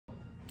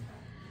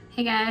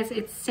Hey guys,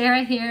 it's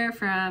Sarah here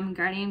from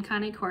Whelping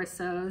Cane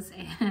Corsos,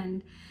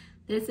 and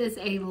this is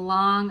a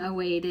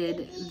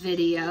long-awaited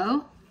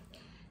video.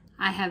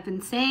 I have been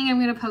saying I'm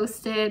going to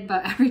post it,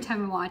 but every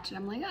time I watch it,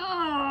 I'm like,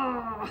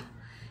 oh,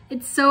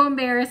 it's so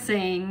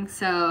embarrassing.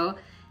 So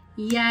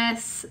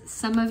yes,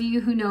 some of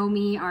you who know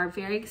me are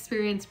very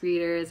experienced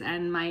breeders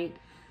and might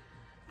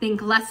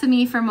think less of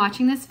me from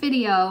watching this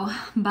video,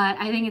 but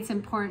I think it's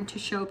important to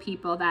show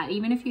people that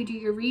even if you do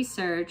your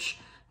research,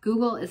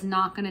 Google is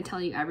not going to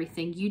tell you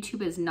everything.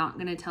 YouTube is not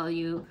going to tell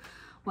you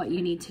what you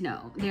need to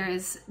know. There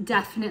is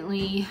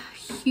definitely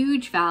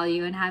huge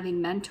value in having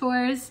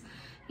mentors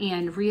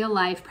and real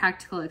life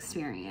practical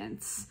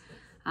experience,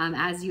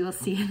 as you will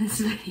see in this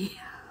video.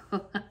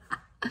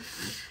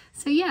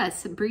 So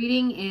yes,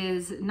 breeding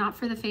is not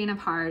for the faint of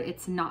heart.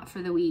 It's not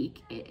for the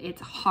weak.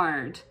 It's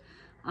hard.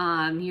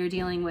 You're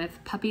dealing with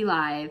puppy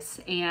lives,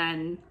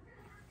 and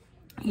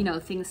you know,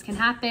 things can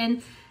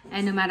happen,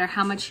 and no matter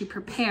how much you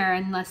prepare,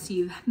 unless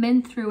you've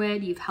been through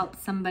it, you've helped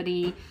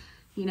somebody,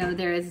 you know,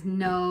 there is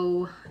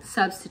no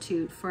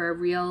substitute for a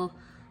real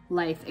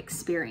life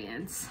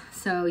experience.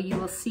 So you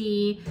will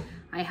see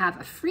I have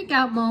a freak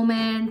out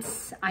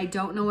moment. I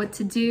don't know what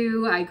to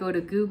do. I go to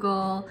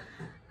Google.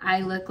 I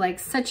look like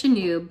such a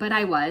noob, but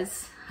I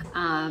was.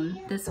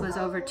 This was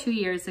over 2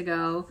 years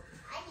ago,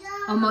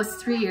 almost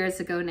 3 years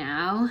ago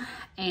now,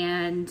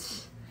 and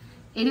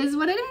it is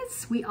what it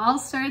is. We all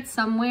start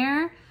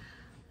somewhere.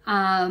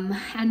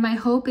 And my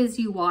hope is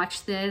you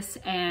watch this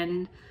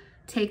and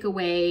take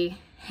away,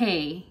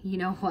 hey, you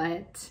know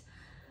what?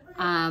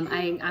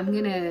 I'm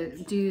gonna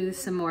do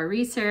some more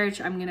research.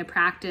 I'm gonna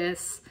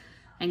practice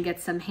and get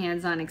some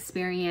hands-on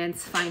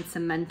experience, find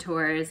some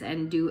mentors,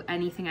 and do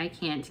anything I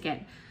can to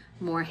get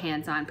more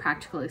hands-on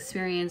practical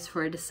experience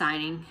for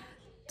deciding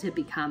to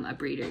become a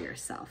breeder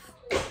yourself.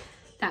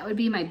 That would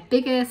be my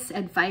biggest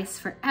advice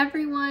for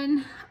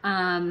everyone.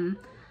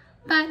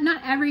 But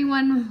not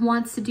everyone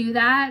wants to do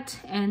that.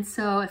 And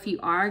so if you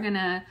are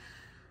gonna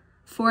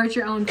forge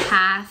your own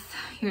path,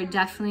 you're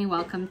definitely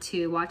welcome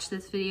to watch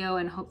this video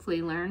and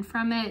hopefully learn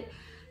from it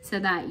so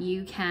that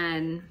you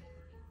can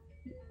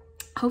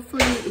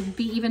hopefully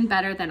be even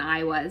better than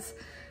I was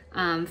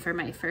for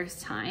my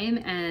first time,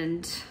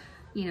 and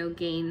you know,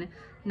 gain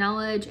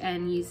knowledge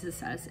and use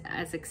this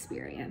as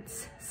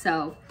experience.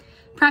 So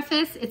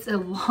preface, it's a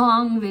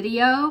long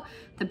video.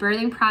 The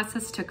birthing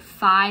process took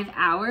 5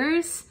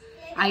 hours.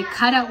 I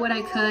cut out what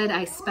I could,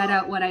 I sped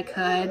out what I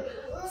could.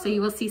 So you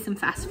will see some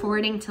fast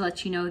forwarding to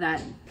let you know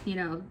that, you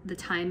know, the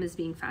time is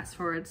being fast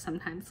forwarded,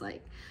 sometimes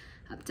like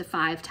up to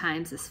 5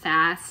 times as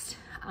fast.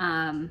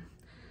 And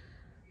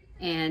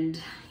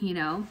you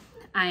know,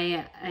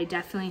 I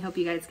definitely hope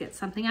you guys get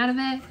something out of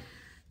it.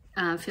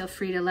 Feel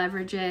free to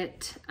leverage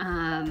it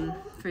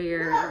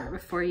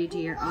before you do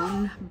your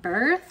own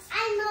birth.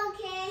 I'm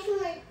okay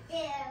with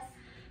this.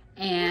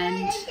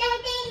 And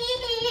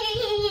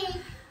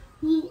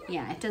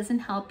yeah, it doesn't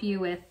help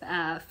you with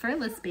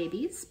furless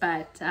babies,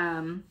 but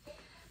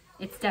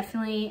it's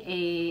definitely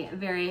a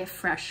very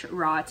fresh,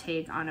 raw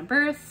take on a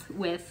birth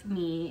with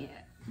me.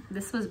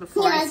 This was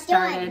before I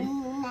started.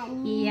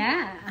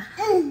 Yeah.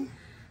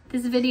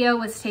 This video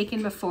was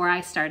taken before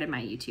I started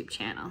my YouTube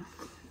channel.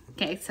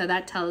 Okay, so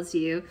that tells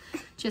you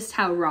just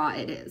how raw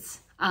it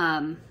is.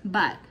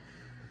 But,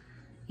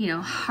 you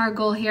know, our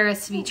goal here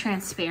is to be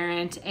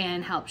transparent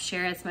and help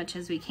share as much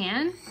as we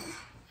can.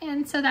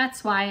 And so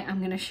that's why I'm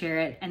going to share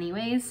it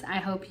anyways. I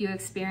hope you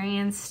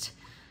experienced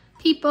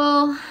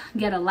people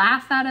get a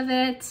laugh out of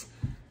it.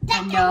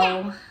 I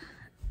know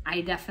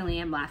I definitely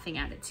am laughing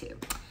at it too.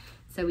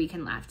 So we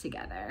can laugh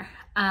together.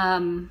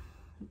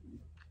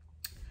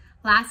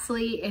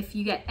 Lastly, if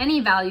you get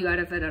any value out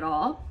of it at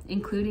all,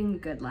 including a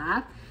good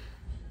laugh,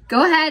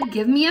 go ahead,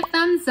 give me a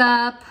thumbs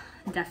up.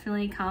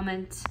 Definitely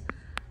comment,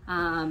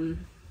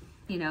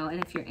 you know,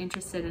 and if you're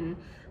interested in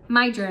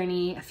my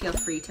journey, feel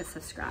free to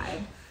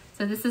subscribe.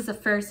 So this is the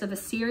first of a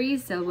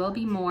series. There will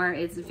be more.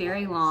 It's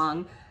very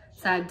long.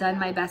 So I've done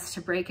my best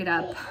to break it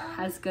up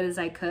as good as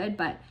I could,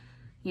 but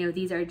you know,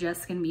 these are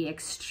just gonna be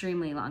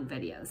extremely long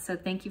videos. So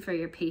thank you for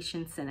your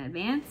patience in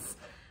advance,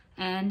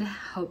 and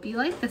hope you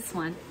like this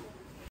one.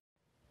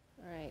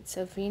 All right,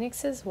 so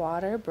Phoenix's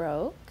water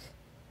broke.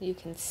 You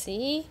can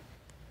see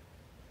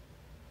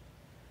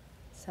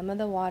some of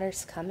the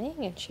water's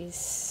coming, and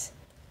she's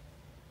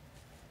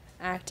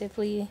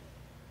actively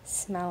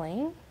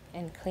smelling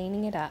and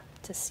cleaning it up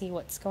to see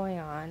what's going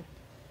on.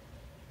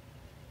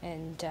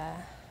 And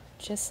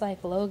just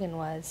like Logan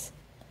was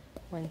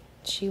when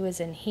she was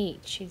in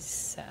heat,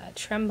 she's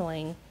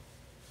trembling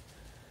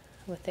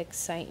with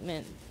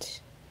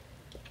excitement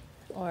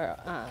or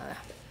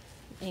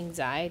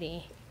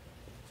anxiety.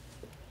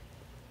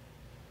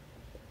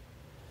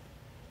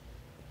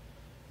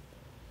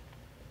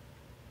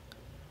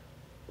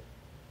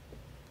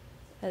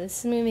 This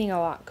is moving a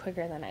lot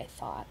quicker than I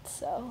thought,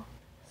 so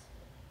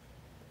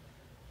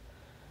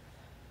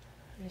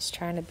I'm just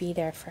trying to be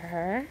there for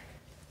her.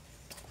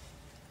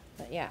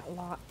 But yeah,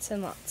 lots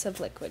and lots of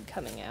liquid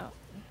coming out.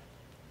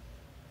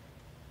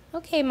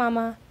 Okay,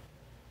 Mama.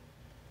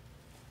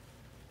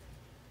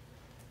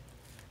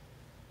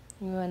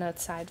 We went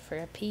outside for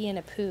a pee and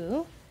a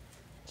poo.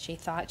 She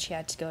thought she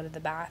had to go to the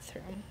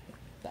bathroom,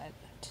 but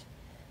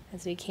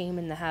as we came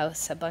in the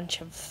house, a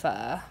bunch of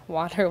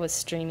water was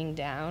streaming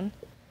down.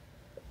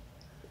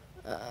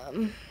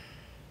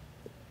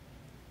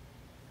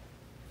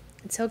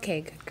 It's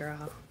okay, good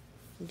girl.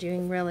 You're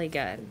doing really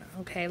good.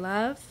 Okay,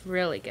 love?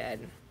 Really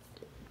good.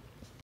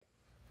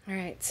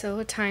 Alright, so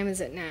what time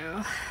is it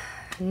now?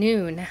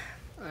 Noon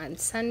on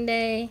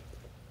Sunday.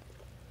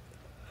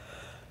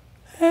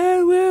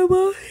 And we're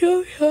both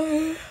so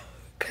tired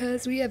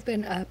because we have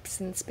been up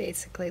since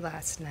basically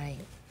last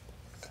night.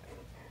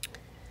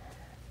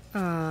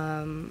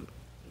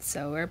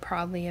 So we're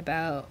probably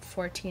about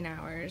 14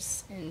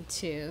 hours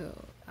into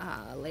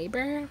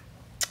labor,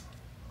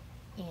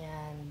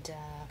 and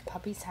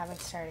puppies haven't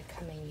started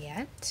coming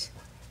yet,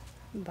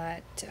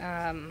 but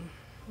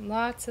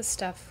lots of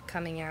stuff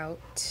coming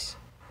out,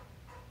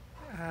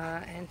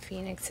 and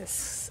Phoenix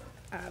is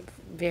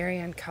very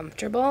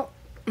uncomfortable.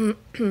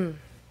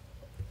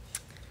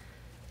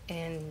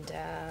 And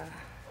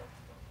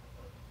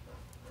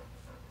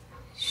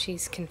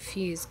she's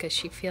confused because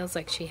she feels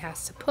like she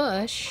has to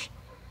push,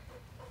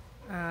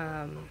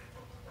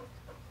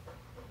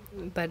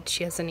 but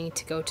she doesn't need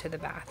to go to the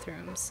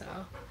bathroom. So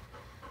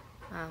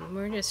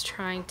we're just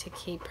trying to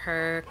keep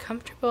her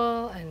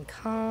comfortable and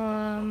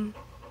calm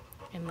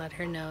and let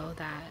her know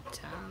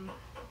that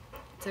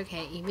it's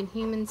okay. Even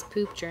humans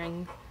poop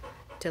during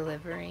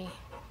delivery.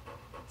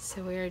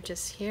 So we're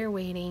just here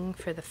waiting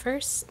for the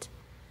first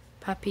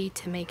puppy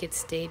to make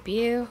its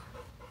debut,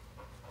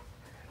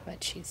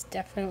 but she's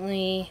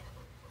definitely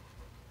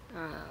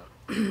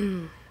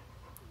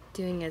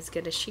doing as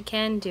good as she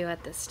can do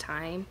at this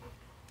time,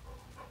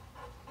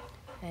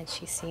 and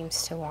she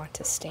seems to want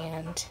to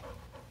stand.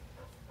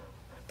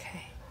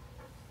 Okay,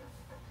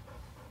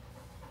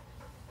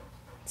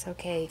 it's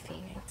okay,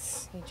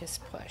 Phoenix, you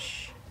just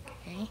push.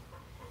 Okay,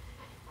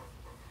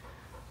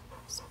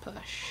 just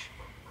push.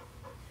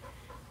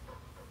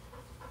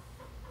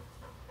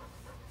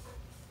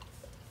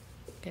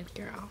 Good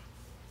girl.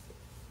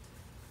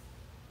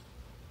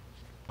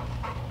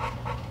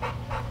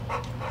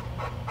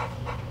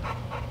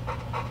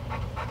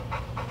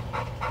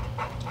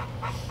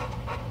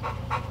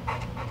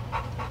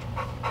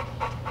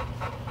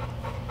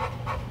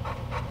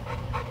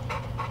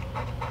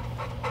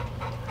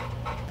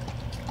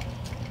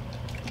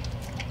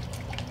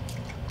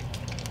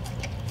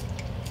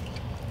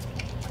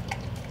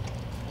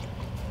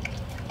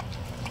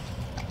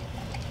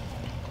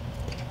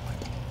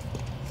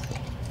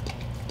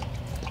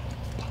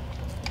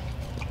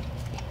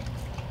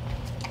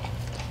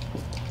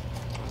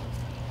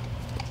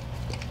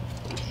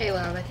 Okay,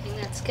 love, I think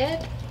that's good.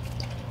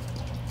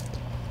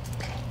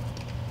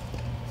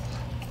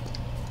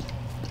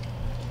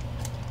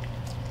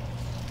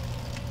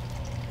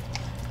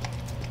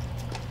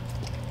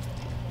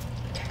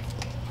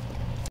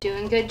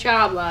 Doing good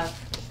job, love.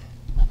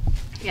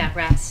 Yeah,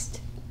 rest.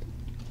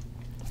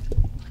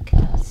 Look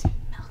at those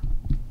milk.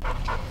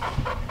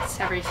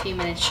 So every few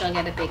minutes she'll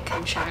get a big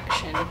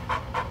contraction.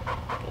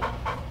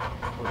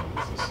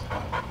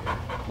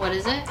 What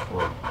is it?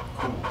 Or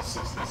cool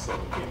 67,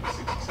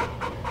 67.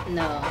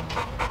 No.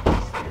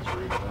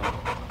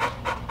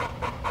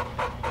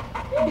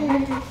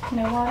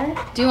 No water?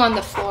 Do on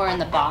the floor in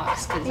the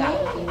box, because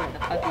that will be where the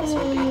puppies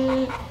will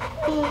be.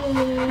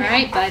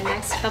 Alright, bud,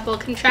 next couple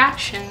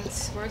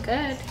contractions. We're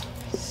good.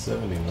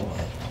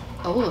 71.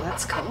 Oh,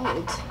 that's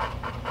cold.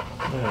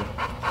 Yeah.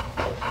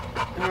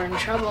 We're in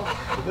trouble.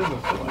 It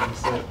doesn't feel like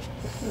it's that.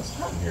 It's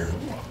hot in here.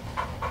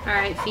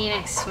 Alright,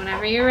 Phoenix,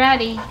 whenever you're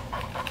ready.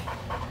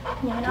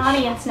 You have an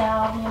audience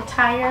now. The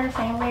entire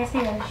family is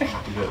here. Do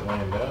that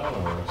laying down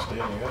or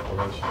standing up, or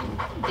how does she do?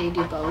 They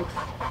do both.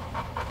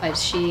 But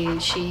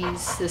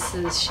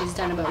she's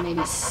done about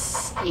maybe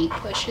 8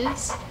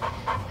 pushes.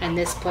 And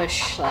this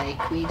push,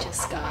 like, we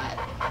just got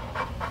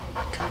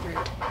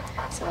covered.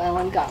 So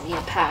Ellen got me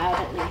a pad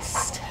at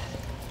least.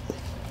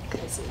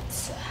 Because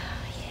it's,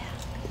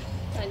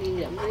 yeah. I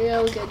need a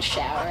real good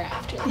shower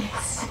after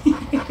this.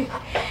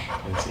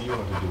 And so you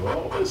want to do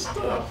all this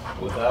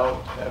stuff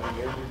without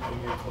having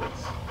everything in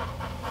place.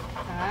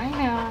 I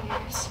know,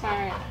 you're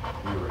smart.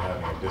 We were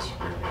having a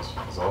disagreement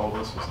because all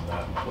this was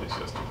not in place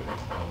yesterday.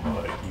 I'm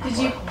like, Did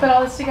you put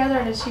all this together,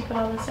 or did she put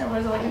all this together? Or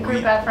was it like a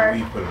group effort?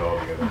 We put it all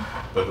together.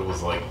 But it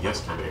was like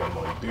yesterday. I'm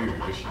like,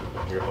 dude, this should have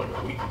been here like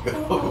a week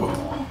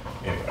ago.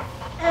 Anyway.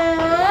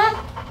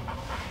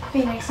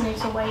 Phoenix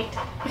needs to wait.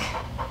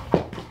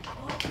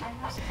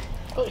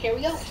 Oh, here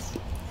we go.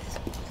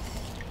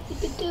 You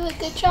can do it.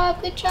 Good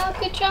job, good job,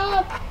 good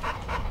job.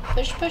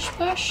 Push, push,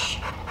 push.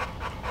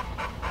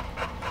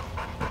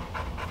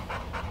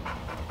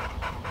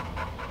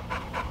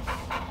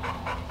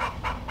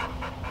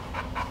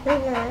 Oh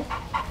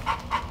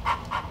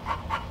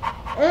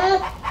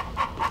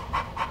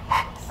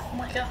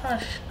my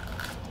gosh.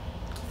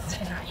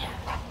 Okay, not yet.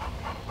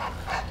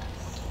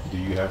 Do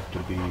you have to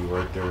be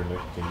right there?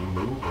 Can you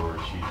move, or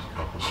is she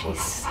comfortable?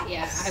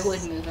 Yeah, I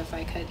would move if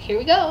I could. Here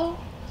we go.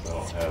 So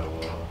I'll have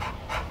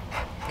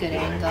Good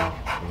angle.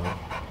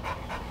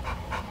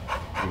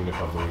 Even if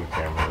I'm moving the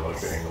camera, like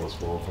the angle is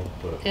horrible.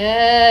 But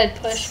Good.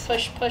 Push,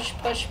 push, push,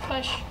 push,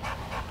 push.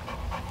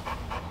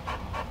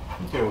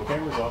 okay, well,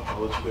 camera's off.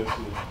 I'll let you guys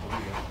see the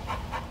video.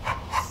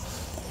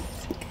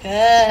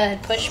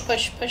 Good. Push,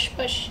 push, push,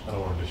 push. I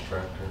don't want to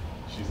distract her.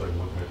 She's like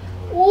looking at me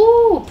like.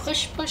 Ooh,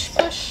 push, push,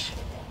 push.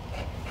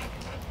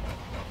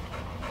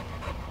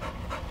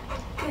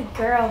 Good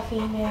girl,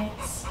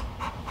 Phoenix.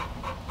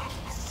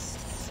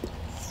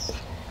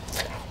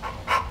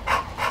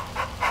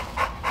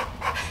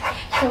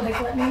 You're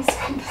like, let me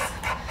spin this.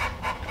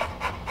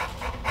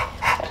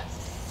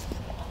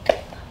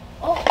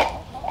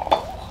 Oh.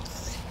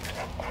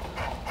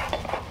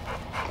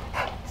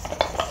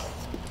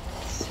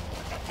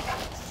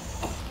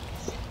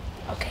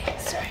 Okay,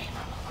 sorry.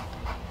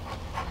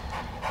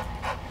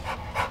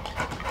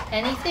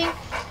 Anything?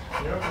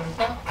 You're okay.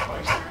 No?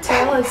 Nice.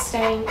 Tail is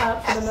staying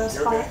up for the most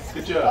You're part. okay.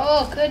 Good job.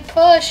 Oh, good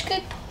push,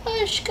 good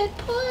push, good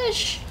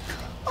push.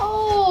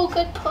 Oh,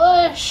 good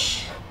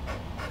push.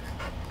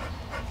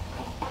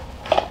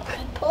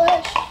 Good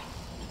push.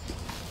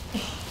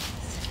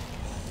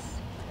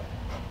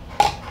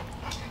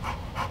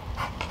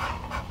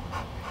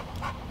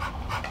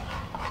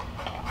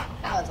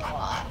 That was a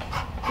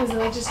lot. Is it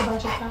like just a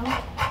bunch of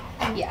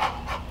foam? Yeah.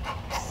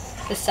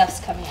 The stuff's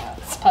coming out.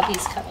 This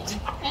puppy's coming.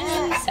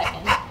 Any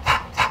second.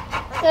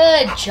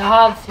 Good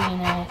job,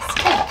 Phoenix.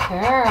 Good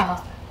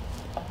girl.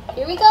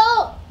 Here we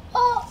go.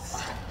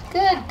 Oh,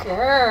 good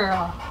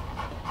girl.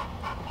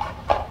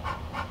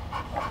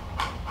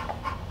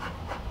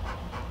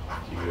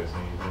 You guys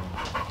need anything?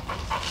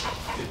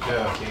 Good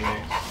job,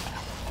 Phoenix.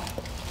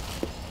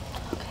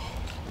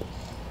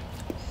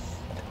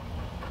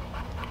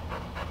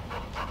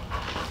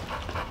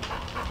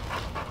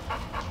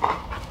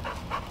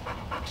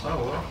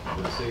 Oh,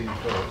 well, let's say you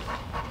got it.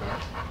 Okay.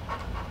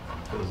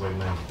 Feels like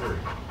 93.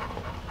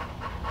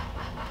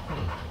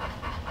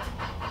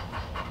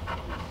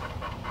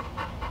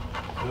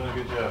 Doing a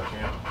good job,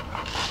 champ.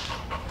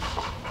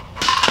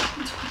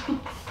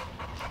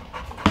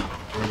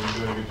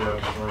 You're doing a good job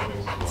destroying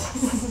things as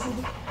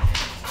well.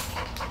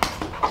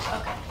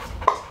 Okay.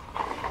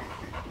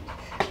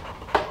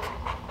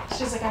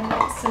 She's like, I'm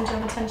not center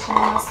of attention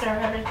unless they're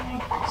everything.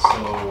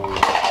 So,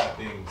 that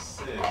being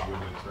said, you're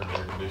going to turn the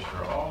air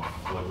conditioner off?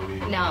 Like, what do you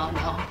No,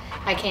 no.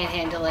 I can't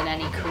handle it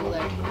any cooler.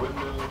 Open the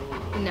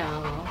window?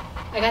 No.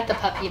 I got the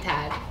puppy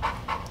pad.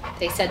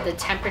 They said the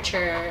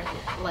temperature,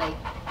 like,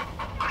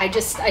 I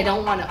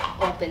don't want to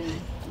open,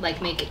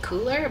 like, make it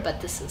cooler,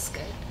 but this is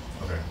good.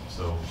 Okay,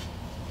 so,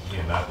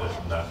 yeah, not to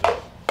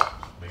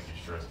make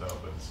you stressed out,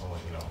 but it's only,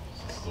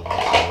 it's a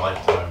once in a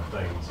lifetime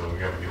thing, so we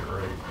gotta get it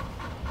ready.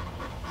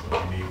 So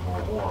if you need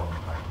more warm,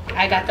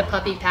 I got the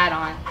puppy pad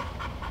on.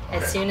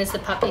 As Okay. soon as the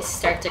puppies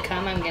start to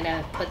come, I'm going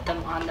to put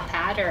them on the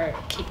pad or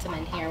keep them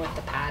in here with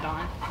the pad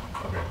on.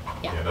 Okay,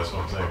 Yeah. yeah, that's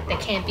what I'm saying. They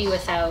can't be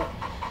without,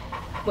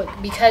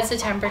 because the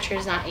temperature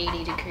is not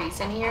 80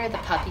 degrees in here, the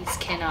puppies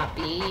cannot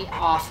be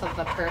off of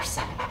a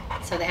person.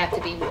 So they have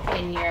to be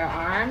in your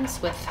arms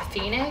with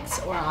Phoenix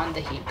or on the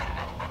heat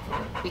pad.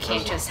 Okay. We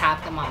can't just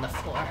have them on the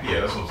floor.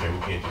 Yeah, that's what I'm saying.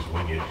 We can't just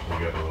wing it.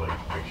 We gotta,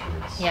 like, make sure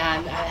it's... Yeah, I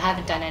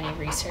haven't done any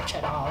research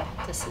at all.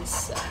 This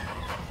is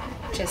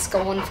just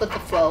going with the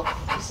flow.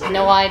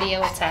 No idea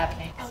what's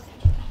happening.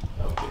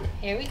 Okay.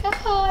 Here we go.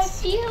 I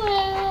feel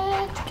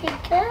it.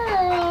 Good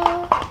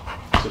girl.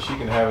 So she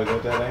can have it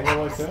at that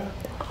angle like that?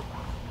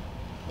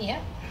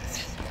 Yep.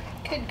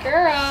 Good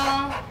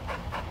girl.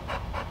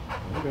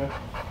 Okay.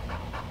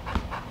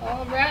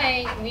 All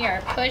right. We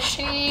are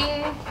pushing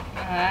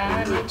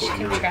on each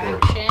You're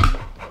contraction. recording. Okay.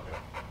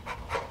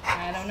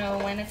 I don't know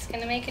when it's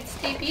going to make its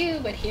debut,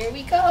 but here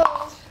we go.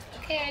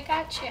 Okay, I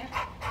got you.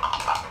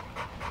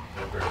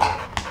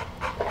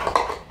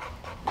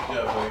 Good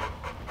job, buddy.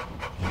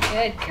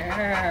 Good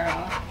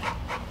girl.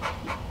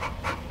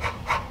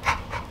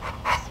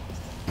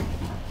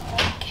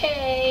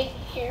 Okay,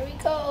 here we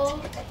go.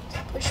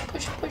 Push,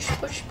 push, push,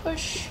 push,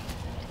 push.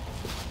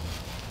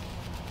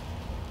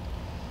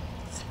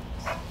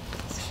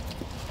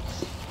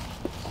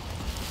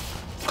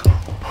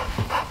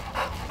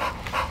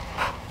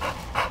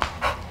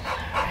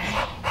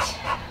 Alright.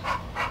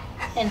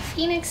 And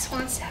Phoenix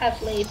wants to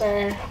have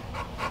labor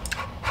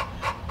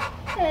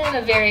in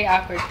a very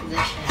awkward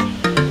position.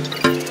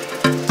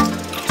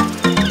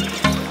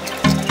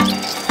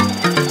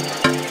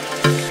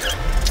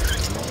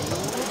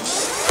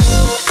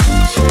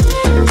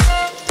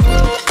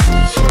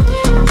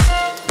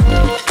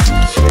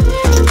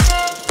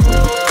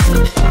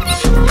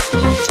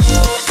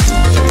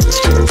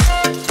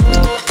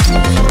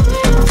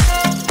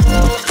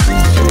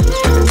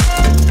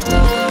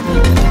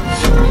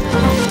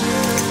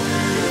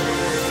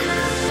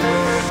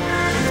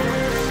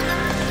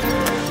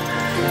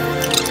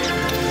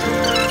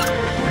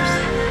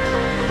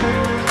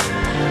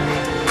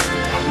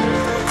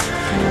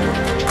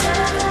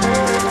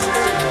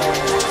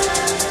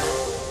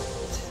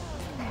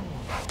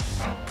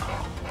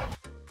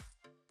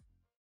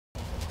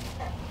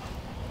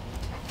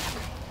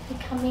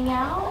 Coming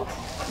out.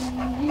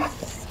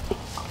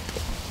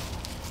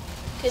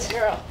 Good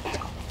girl.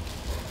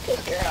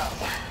 Good girl.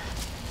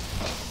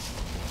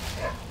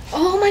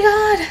 Oh my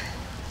god.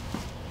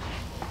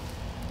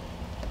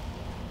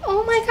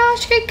 Oh my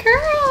gosh, good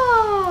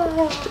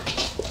girl.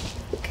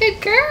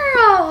 Good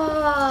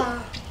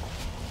girl.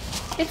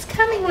 It's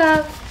coming,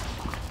 love.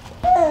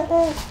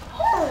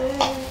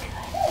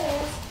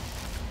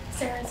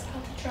 Sarah's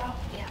about to drop.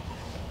 Yeah.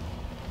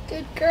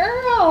 Good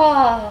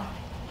girl.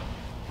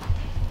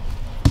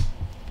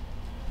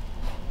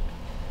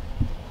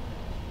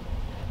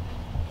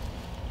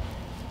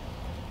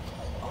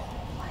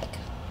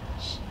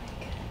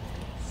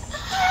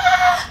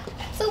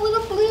 It's a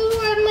little blue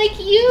one like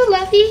you,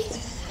 Lovey.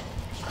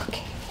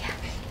 Okay, yeah.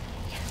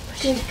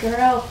 Good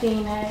girl,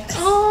 Phoenix.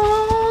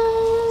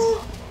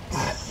 Oh.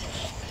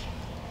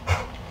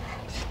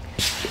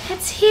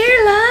 It's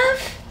here,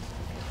 love.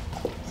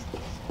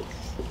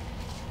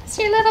 It's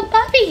your little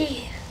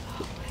puppy.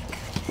 Oh my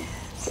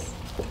goodness.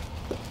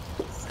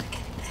 Look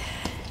at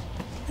that.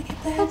 Look at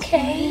that.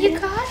 Okay, you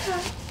got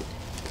her.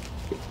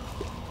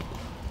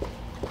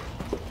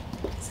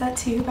 Is that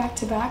 2 back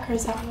to back or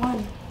is that 1?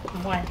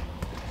 One.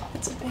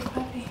 That's a big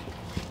puppy.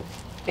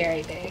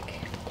 Very big.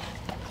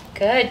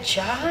 Good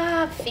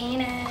job,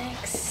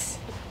 Phoenix.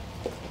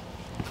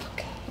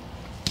 Okay.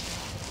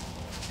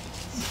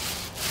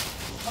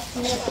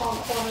 I'm gonna call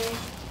for you.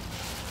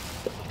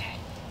 Okay.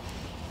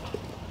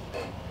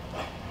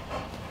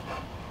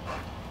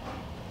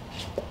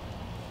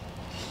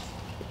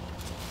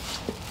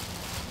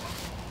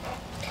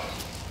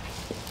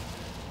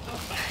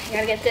 You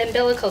gotta get the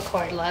umbilical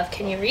cord, love.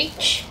 Can you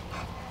reach?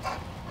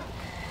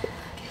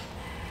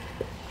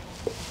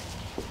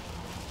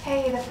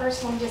 Hey, the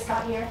first one just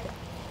got here.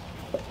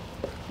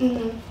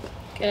 Mm-hmm.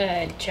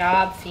 Good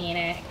job,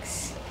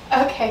 Phoenix.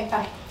 Okay,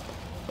 bye.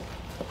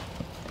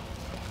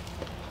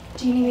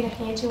 Do you need me to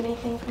hand you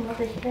anything from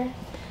over here?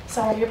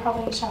 Sorry, you're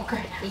probably in shock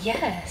right now.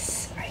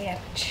 Yes, I am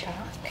in shock.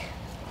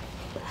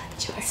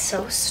 It's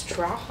so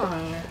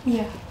strong.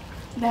 Yeah,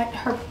 that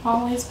her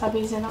always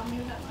puppies did not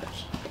move that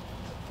much.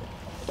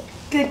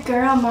 Good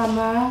girl,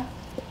 Mama.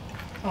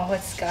 Oh,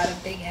 it's got a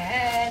big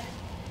head.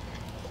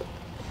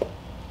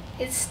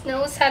 It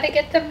knows how to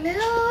get the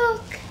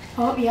milk.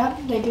 Oh, yep,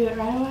 they do it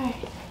right away.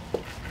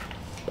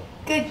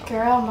 Good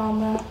girl,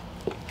 Mama.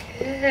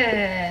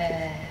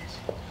 Good.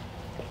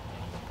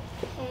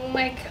 Oh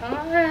my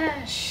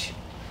gosh.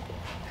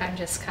 I'm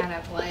just kind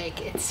of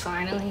like, it's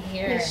finally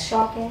here. It's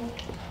shocking.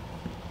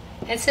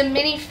 It's a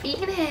mini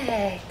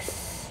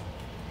Phoenix.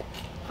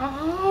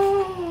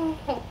 Oh.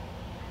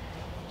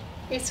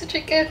 You're such a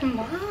good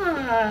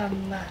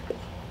mom.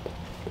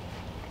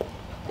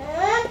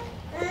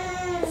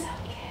 It's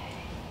okay.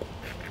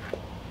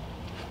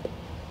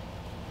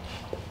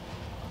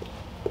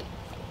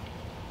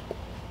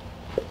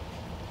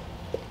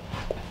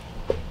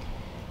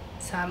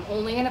 So I'm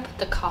only gonna put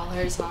the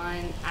collars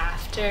on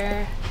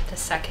after the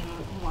second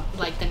one,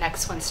 like the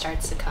next one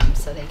starts to come,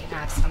 so they can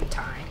have some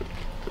time.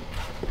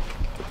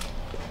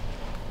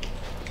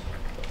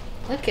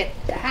 Look at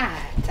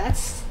that.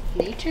 That's,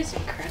 nature's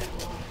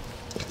incredible.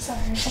 Sorry,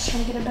 I'm just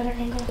trying to get a better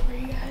angle for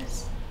you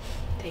guys.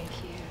 Thank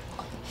you.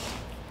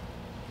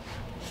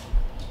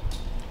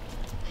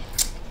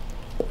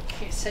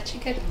 You're such a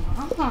good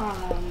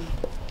mom.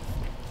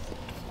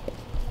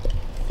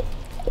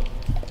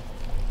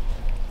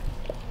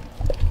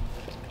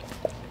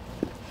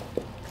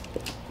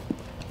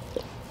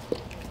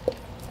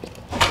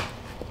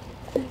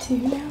 The 2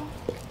 now?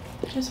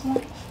 Just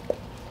 1?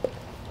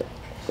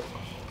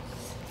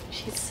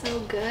 She's so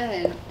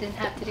good. Didn't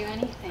have to do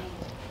anything.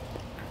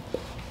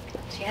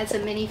 She has a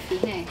mini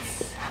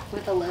Phoenix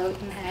with a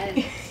loading head.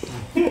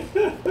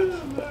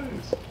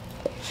 Nice.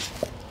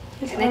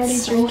 It's And already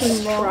it's so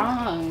drinking milk.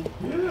 strong.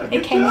 Yeah, It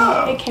good came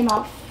job. out. It came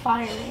out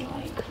fiery,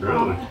 like.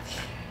 Really?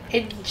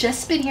 It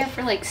just been here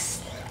for like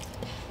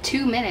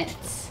 2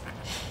 minutes.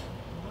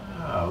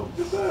 Wow,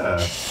 look at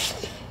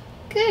that.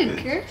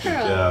 Good girl. Good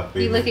job,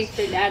 You Phoenix. looking for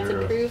Good Dad's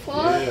girl.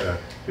 approval? Yeah,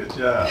 good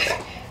job.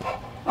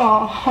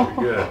 Oh.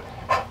 Very good.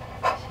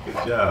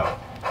 Good job.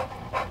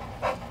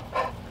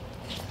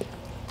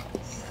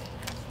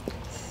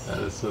 That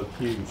is so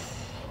cute.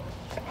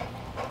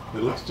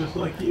 It looks just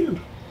like you.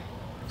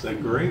 Is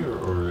that gray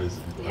or is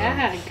it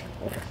Yeah.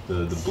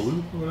 the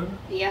blue or whatever?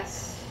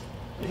 Yes.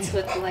 It's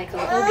Yeah. with like a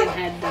Logan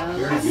head though.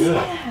 Very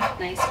good.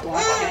 Nice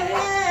block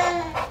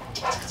head.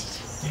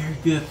 Very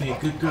good, Thea.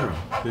 Good girl.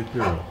 Good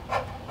girl.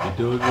 You're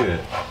doing good.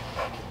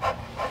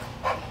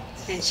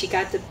 And she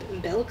got the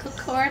umbilical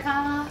cord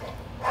off.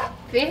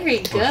 Very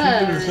Oh, she did it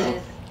good.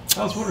 herself? I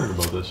was wondering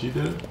about that. She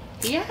did it.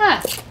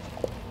 Yeah.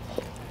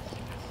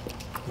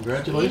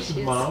 Congratulations,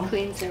 She Mom. just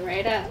cleans it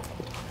right up.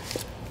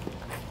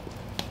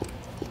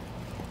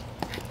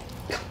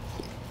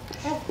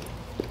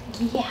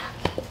 Yeah.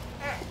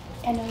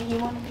 I know you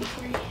want to be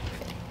free.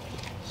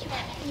 You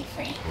want to be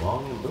free.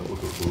 Long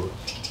umbilical cord.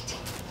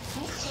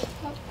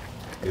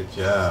 Good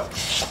job.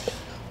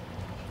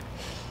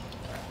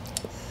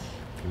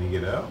 Can you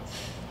get out?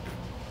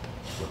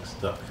 Looks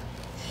stuck.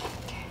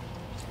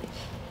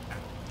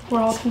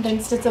 We're all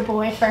convinced it's a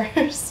boy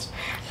first.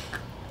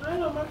 I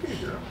know, my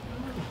good girl.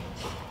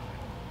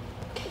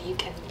 you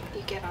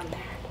get on there.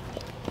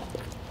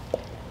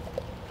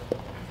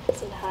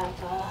 Does it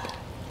have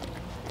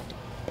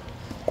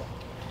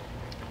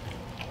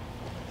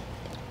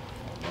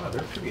Wow,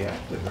 they're pretty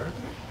active, aren't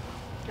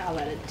they? I'll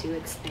let it do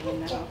its thing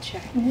and then I'll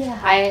check.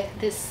 Yeah.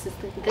 This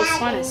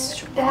one is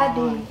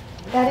strong.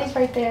 Daddy's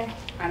right there.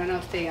 I don't know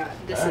if they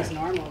this Hi. is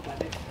normal, but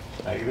it's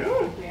How you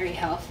doing? very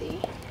healthy.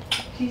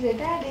 She said,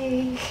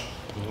 Daddy.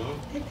 Mm-hmm.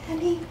 Hey,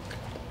 Daddy.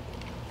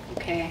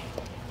 Okay.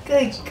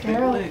 Good Some big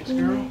girl. legs, girl.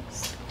 I'm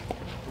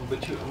gonna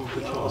put you on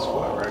the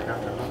squat rack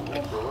after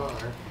that for a while,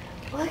 right?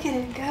 Look at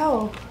it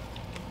go.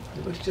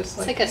 It looks just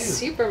It's like like a you.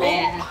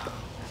 Superman.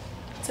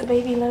 It's a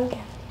baby Logan.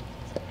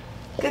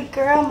 Good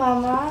girl,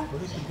 Mama.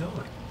 Where is he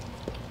going?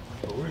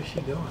 But where is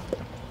she going?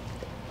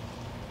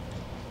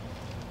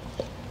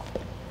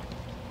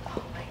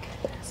 Oh my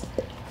goodness.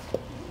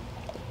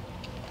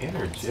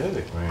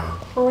 Energetic, man.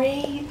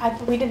 Great. I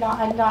did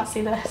not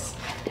see this.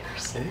 I've never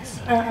seen this.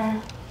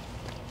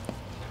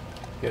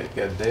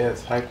 Got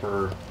Dad's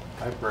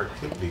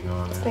hyperactivity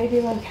going It's on. baby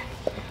Logan.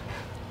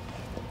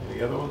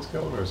 Any other ones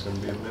coming, or it's gonna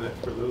be a minute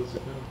for those to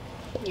go?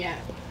 Yeah.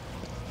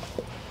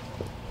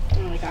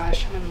 Oh my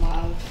gosh, I'm in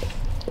love.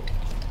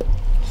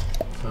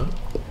 Huh?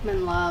 I'm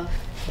in love.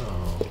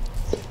 Oh.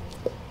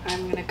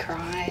 I'm gonna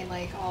cry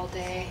like all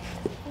day.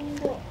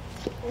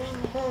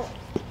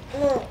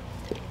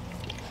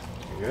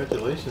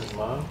 Congratulations,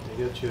 Mom.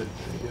 You got you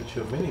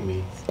a mini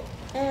me.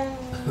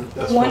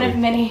 That's One funny. of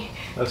many.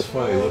 That's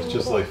funny. It looks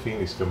just like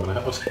Phoenix coming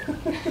out.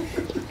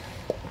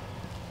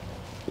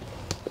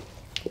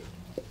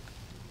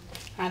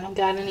 I don't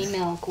got any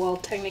milk. Well,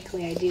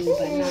 technically I do,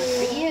 but not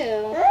for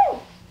you.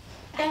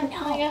 Oh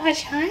my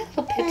gosh, hi,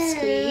 little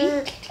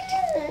pipsqueak.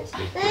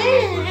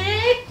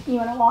 You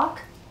want to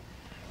walk?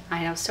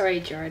 I know, sorry,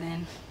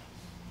 Jordan.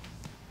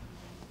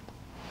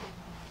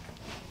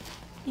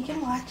 You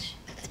can watch.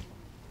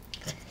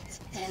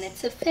 And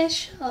it's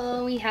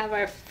official. We have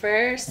our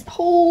first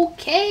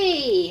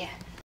okay.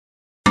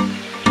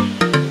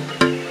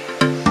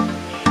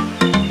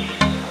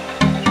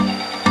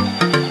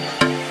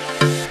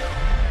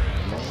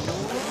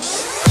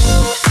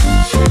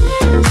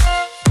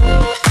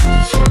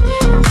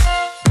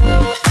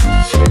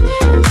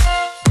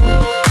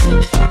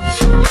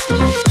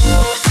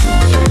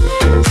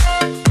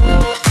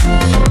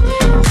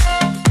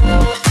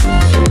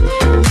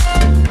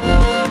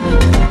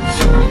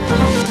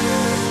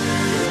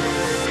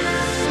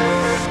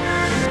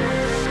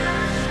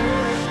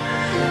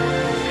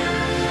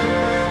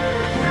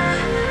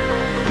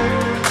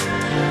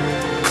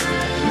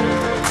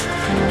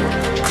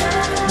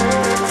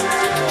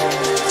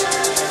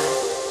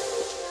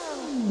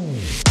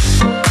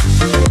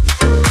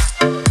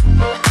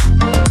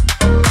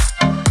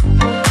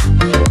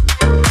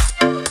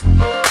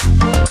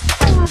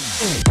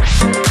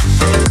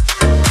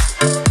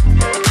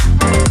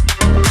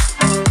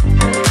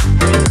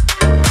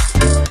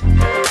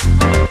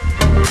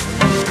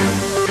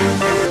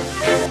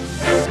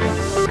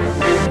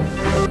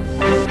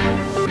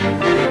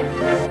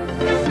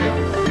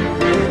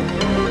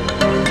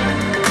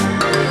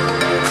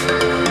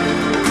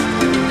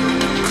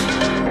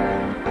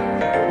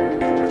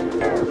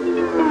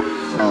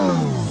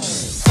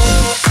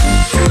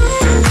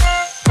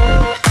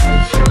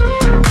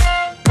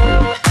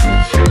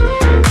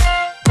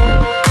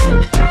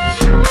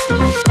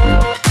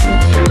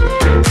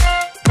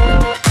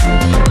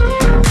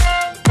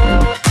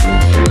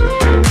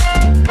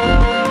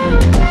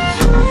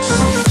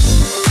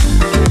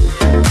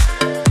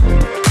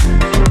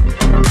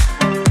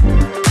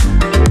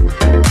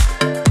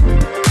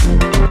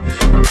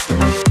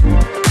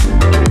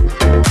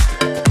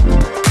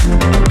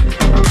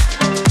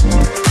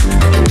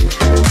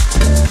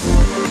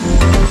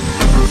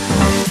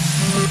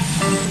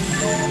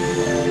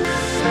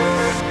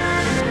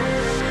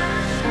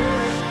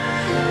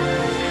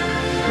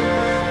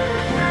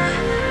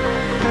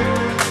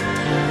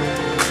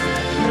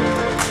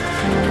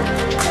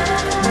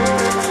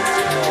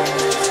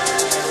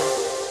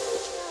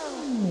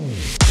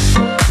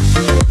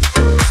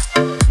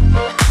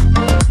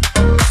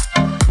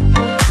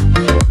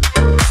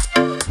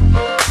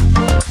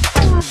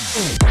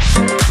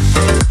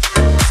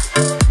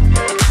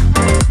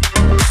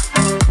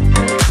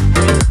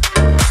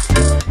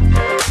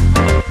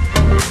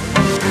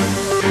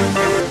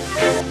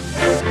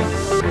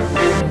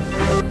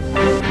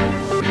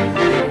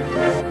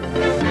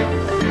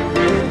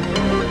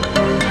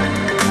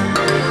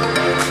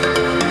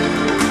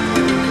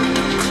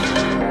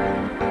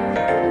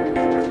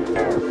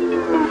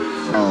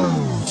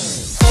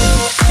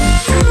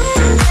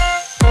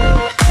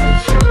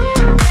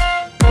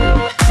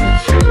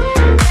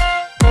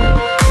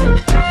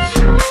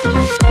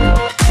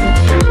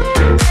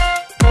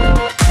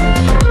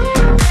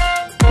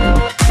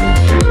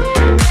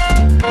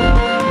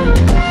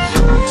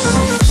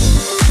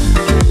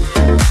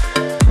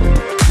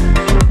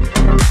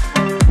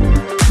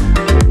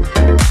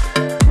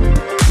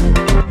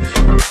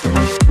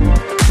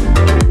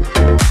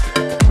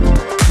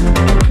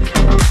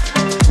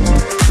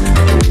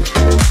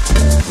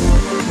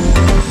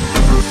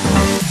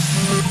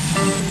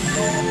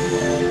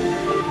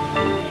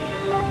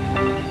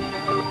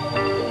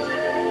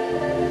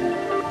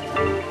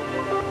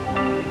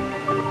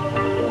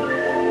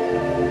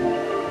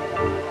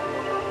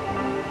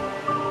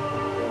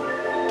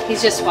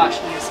 He's just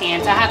washing his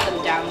hands. I have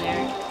them down there.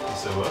 You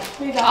said what?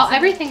 Oh,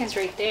 everything is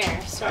right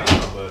there. So. I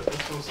know, but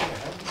that's what I'm saying.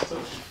 Have this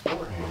stuff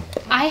beforehand.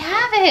 I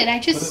have it. I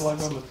just. Put it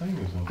like on the thing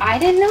or something. I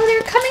didn't know they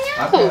were coming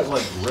out. I've got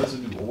like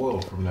residue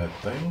oil from that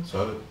thing,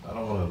 so I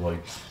don't want to like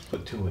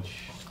put too much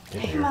in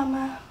Hey, here.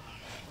 Mama.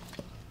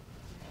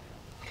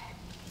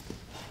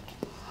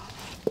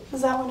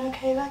 Is that one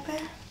okay back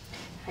there?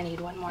 I need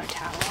one more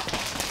towel.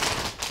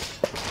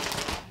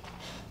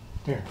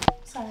 Here.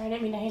 Sorry, I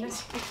didn't mean to hate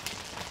us.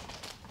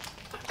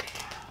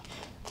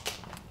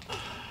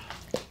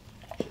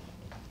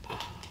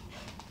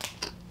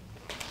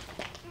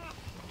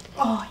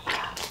 Oh,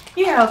 yeah.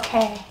 You're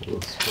okay. Ooh,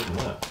 it's putting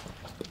that.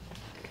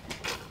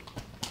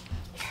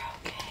 You're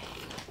okay.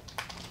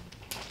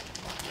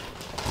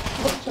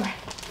 Oh, sorry.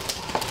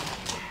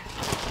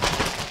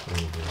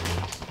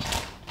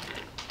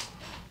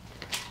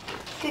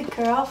 Good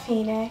girl,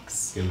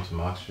 Phoenix. Give him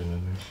some oxygen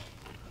in there.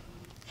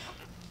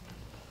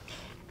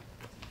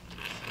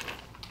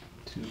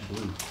 Too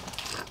blue.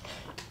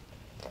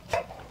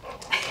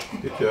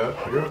 Good job.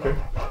 You're okay.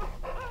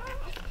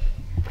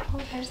 Oh,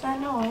 there's that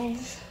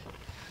noise.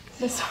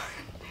 This one.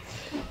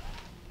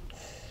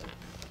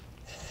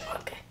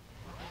 Okay.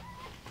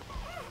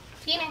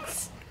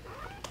 Phoenix.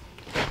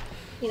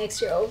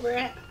 Phoenix, you're over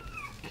it.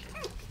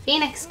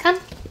 Phoenix, come.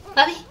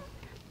 Lovey.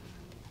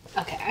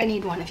 Okay, I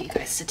need one of you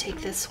guys to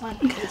take this one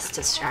because it's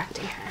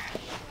distracting her.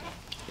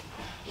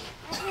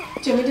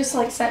 Do you want me to just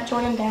like set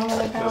Jordan down on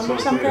the That's ground or what I'm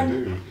something? saying,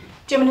 Do dude.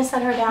 you want me to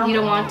set her down? You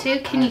don't want to?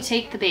 Can you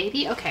take the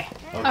baby? Okay.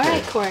 Okay. All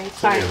right, Corey. So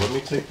Fine. here, let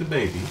me take the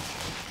baby.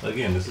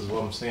 Again, this is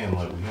what I'm saying.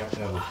 Like, we have to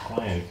have a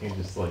plan. You can't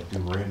just like do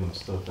random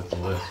stuff at the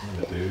last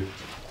minute, dude.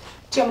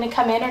 Do you want me to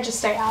come in or just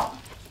stay out?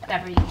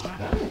 Whatever you want.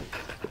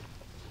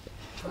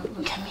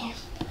 Come here.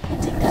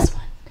 Take this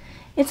one.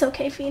 It's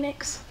okay,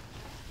 Phoenix.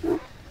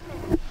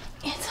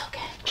 It's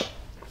okay.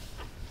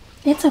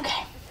 It's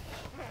okay.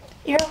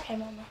 You're okay,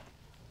 Mama.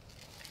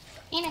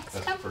 Phoenix,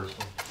 That's come. the first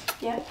one.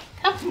 Yeah.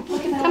 Come.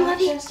 Look at that Come, one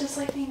Lovey. chest just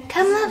like Phoenix.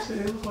 Come, love. See,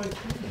 it looks like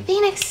Phoenix.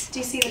 Phoenix. Do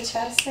you see the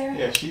chest there?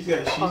 Yeah, she's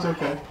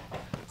okay.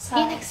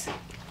 Sorry. Phoenix.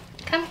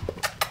 Come.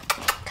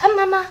 Come,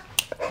 Mama.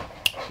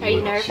 Are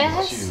you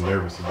nervous? She's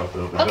nervous about the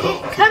open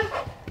Okay, door. come.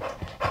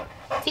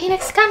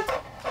 Phoenix, come.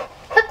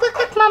 Look, look,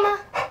 look, Mama.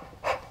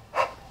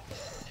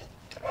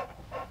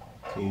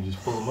 Can you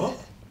just pull them up?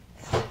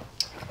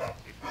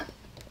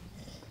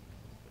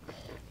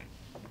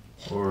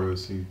 Or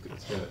is he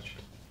attached?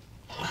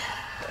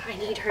 I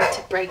need her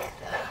to break the...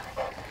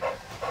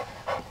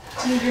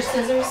 Do you need your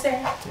scissors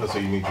there? Oh, so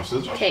you need your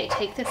scissors? Okay,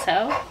 take this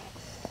out.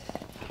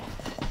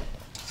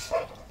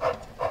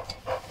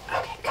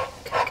 Okay, good,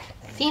 good, good.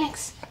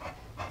 Phoenix.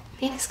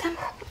 Phoenix, come.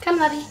 Come,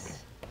 Lovey.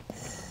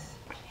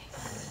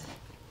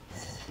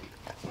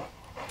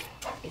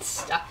 It's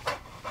stuck.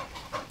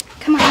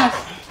 Come on, love.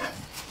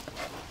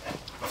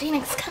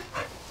 Phoenix, come.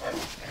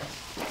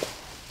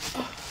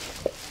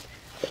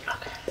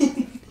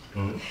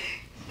 Mm-hmm.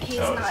 He's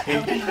Oh, not is he?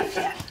 out enough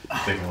yet.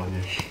 Take one,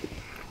 yeah.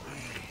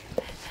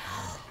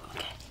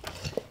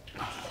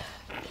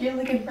 You're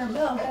looking for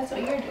milk. That's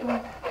what you're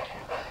doing.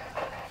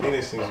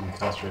 Phoenix seems to be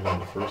concentrating on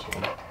the first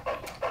one.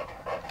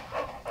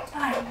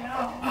 I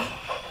know.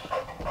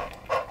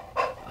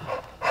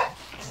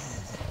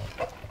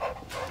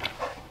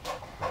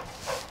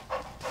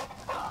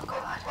 Oh,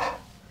 God.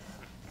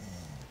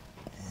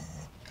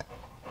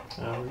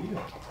 How are you?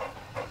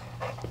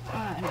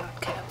 I'm not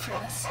good up for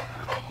this.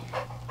 Okay.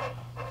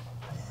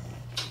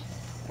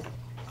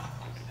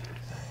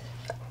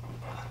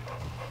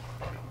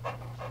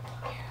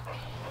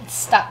 It's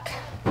stuck.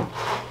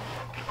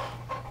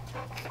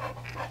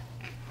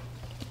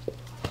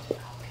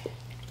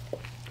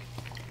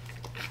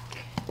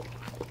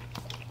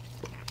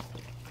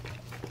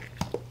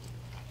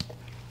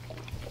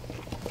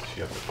 She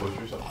have to push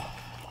or something?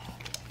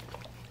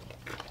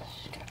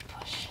 Just gotta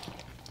push.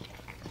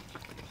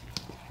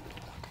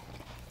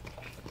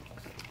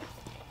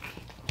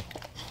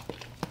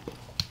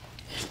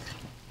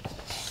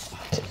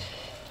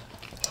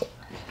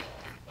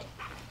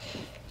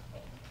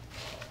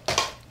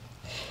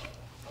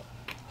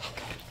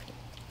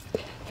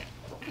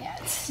 Yeah,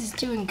 he's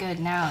doing good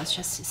now. It's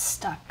just he's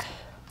stuck.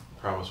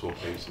 Promise we'll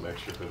pay some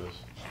extra for this.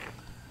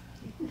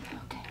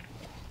 Okay.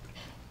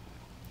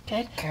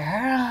 Good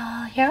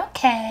girl. You're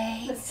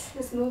okay.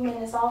 This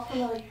movement is all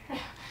familiar.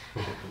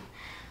 You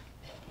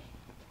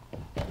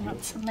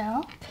want some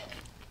milk?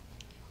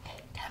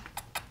 Come.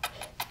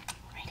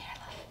 Right here,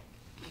 love.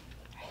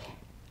 Right here.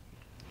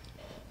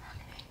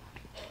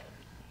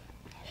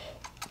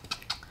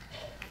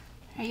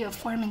 Okay. Are you a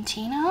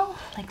Formentino?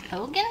 Like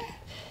Logan?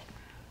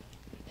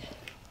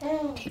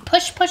 Okay,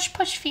 push, push,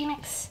 push,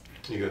 Phoenix.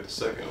 You got the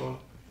second one?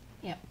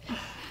 Yep.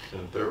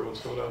 And the third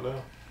one's coming out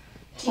now?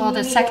 Well,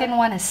 the second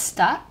one is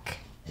stuck.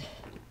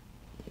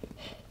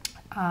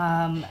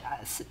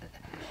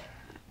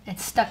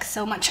 It's stuck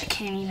so much I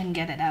can't even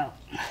get it out.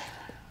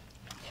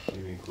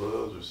 You need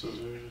gloves or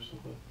scissors or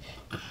something?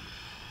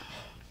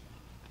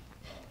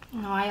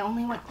 No, I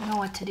only know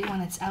what to do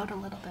when it's out a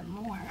little bit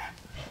more.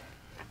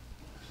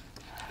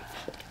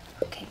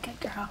 Okay, good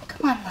girl. girl.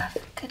 Come on, love.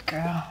 Good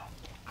girl.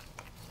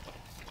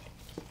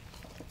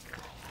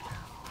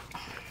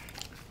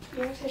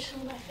 You're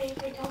officially my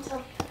favorite. Don't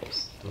tell the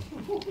others.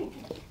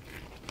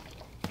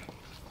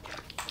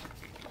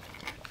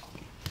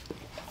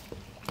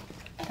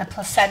 The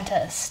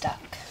placenta is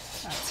stuck.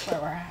 That's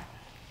where we're at.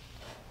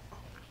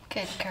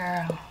 Good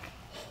girl.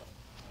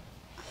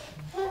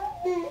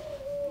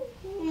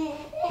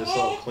 This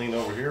all clean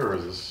over here, or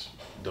is this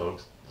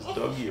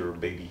Dougie or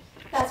baby?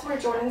 That's where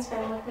Jordan's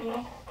been with me.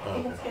 I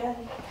think Okay. it's good.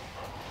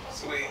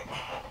 Sweet.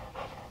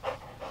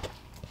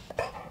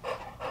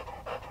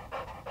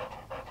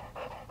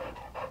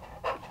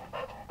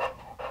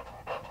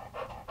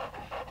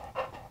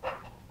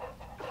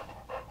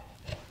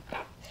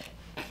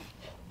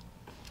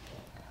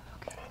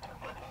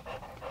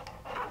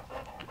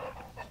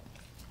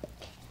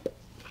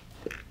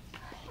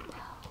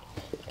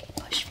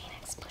 Push,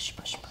 Phoenix. Push,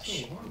 push, push.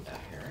 It's warm down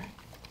here, right?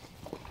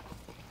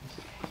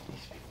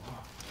 Needs to be warm.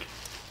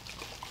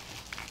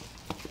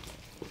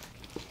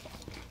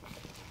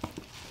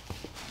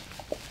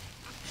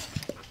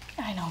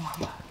 I know,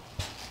 Mama.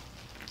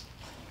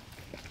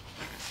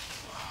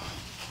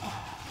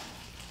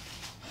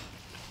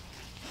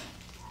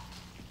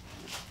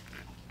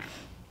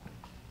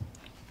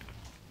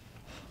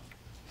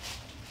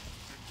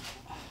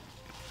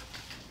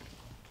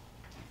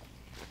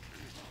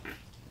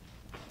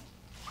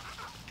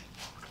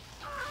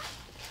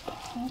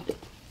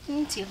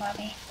 Thank you,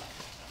 Lovey.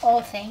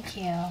 Oh, thank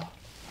you.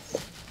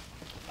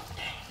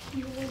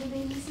 You ready to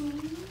baby's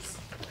knees?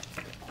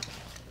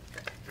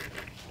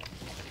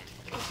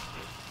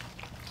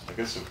 I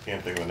guess if we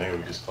can't think of a name,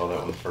 we just call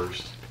that one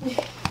first.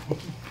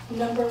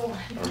 Number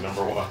one. Or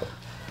number one.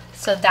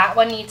 So that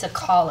one needs a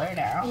collar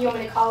now. You want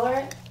me to collar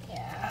it?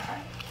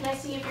 Yeah. Can I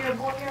see if you're a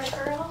boy or a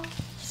girl?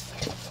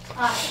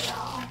 I don't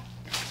know.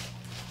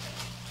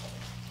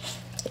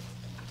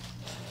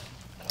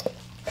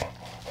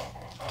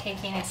 Okay,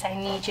 Phoenix, I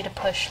need you to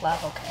push,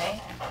 love, okay?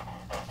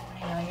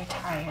 I know you're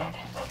tired.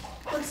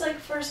 Looks like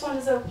the first one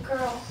is a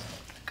girl.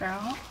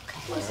 Girl?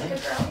 Looks like a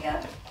girl,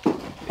 yeah.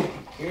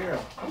 Girl,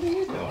 what are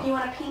you doing? You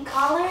want a pink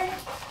collar?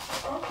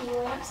 Oh, you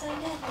went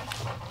upside down.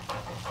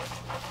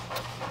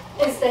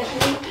 Is the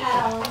heat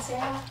pad on,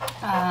 Sarah?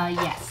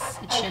 Yes,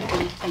 it should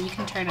be, but you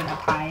can turn it up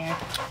higher,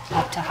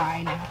 up to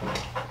high now.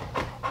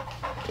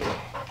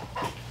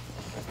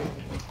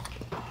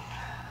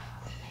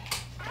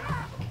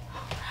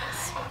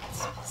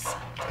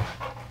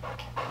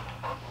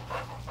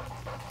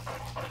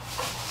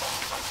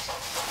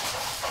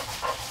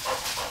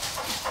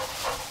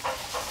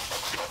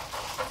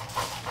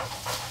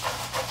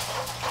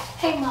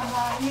 Hey,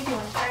 Mama, you're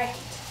doing great.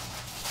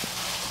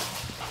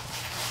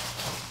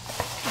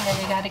 And then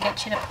we gotta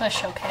get you to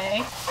push,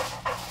 okay?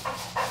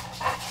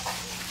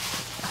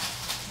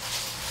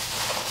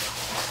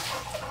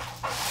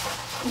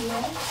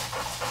 Yeah?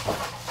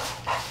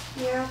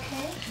 You're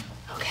okay?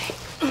 Okay.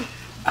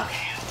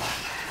 Okay.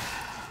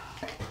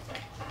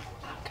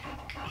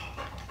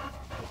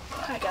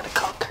 I gotta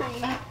call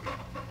Karina.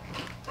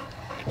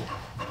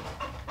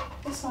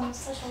 This one is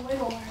such a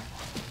wiggle worm.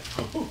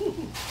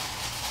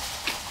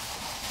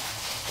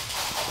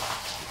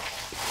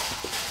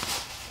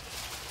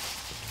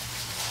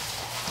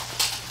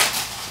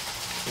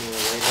 You want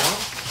to lay down?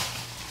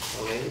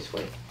 I'll lay this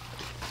way.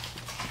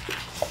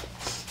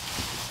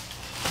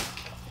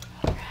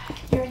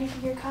 You ready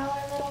for your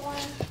collar, little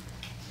one?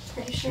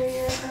 Pretty sure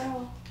you're a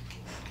girl.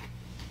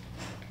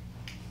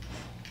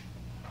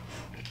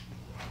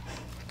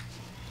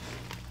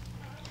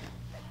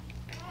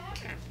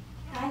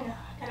 I know.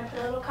 I'm gonna put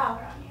a little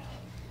collar on you.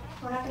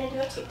 We're not gonna do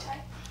it too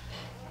tight.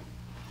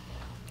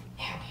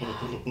 There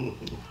we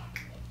go.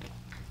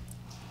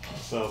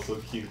 Sounds so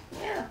cute.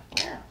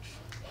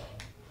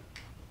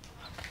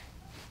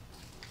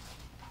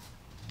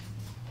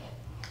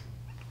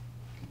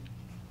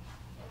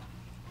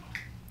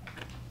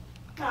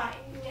 I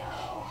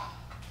know.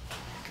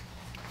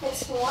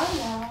 It's warm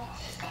now.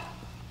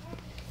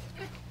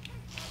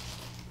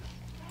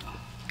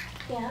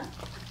 Yeah?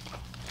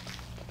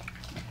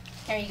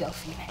 There you go,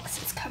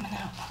 Phoenix. It's coming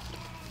out.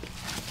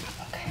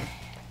 Okay.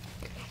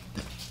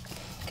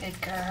 Good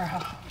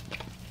girl.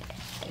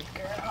 Good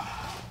girl.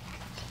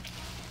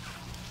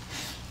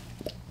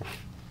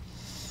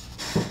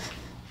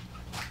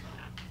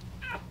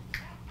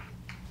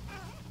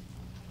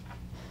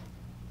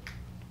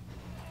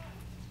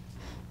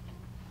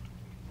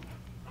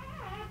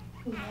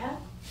 Yeah?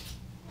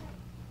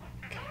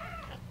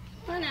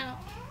 One out.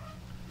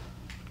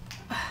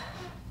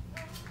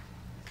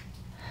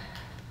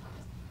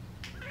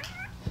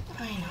 I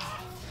know.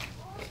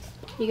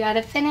 You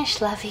gotta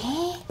finish,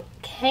 Lovey.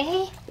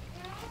 Okay?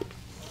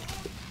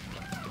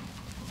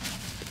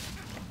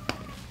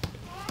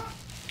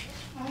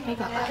 There you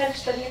go. I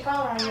touched the new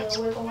collar on you,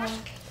 a wiggle worm.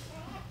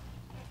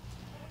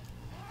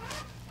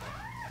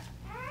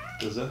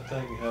 Does that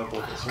thing have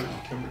like a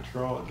certain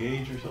temperature on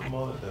gauge or something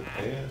on it? That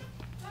pad?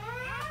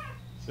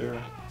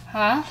 Sarah?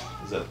 Huh?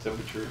 Is that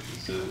temperature?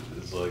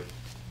 Is like,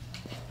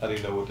 how do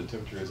you know what the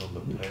temperature is on the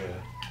pad?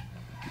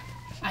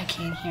 I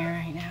can't hear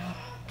right now.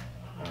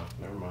 Oh,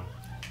 never mind.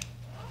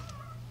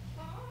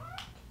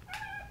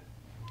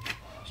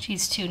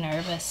 She's too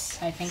nervous.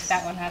 I think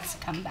that one has to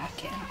come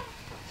back in.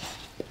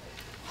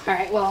 All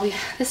right, well,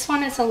 this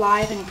one is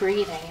alive and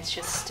breathing. It's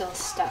just still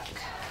stuck.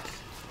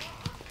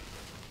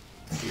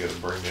 You gotta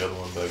bring the other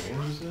one back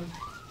in, you said?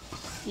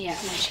 Yeah,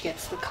 when she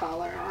gets the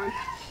collar on.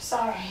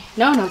 Sorry.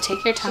 No,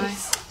 take your time.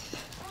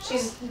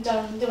 She's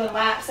done doing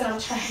laps and I'm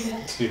trying to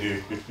make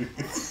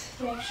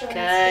sure.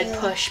 Good.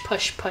 Push.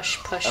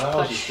 I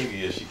was just thinking,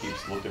 yeah, she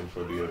keeps looking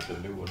for the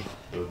new one,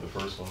 the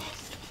first one.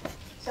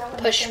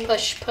 Push,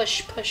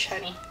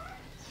 honey.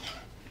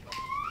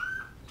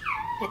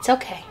 It's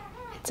okay.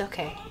 It's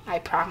okay. I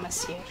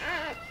promise you.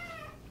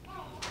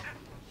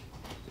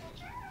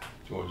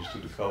 Do you want to just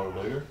do the color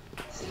later? I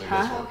think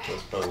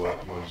that's probably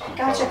what you want to just do.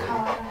 Got your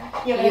collar.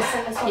 You want me to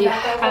send this one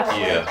back over?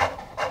 Yeah.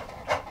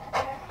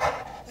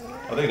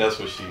 I think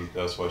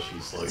that's why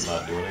she's like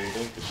not doing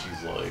anything, because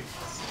she's like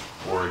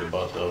worried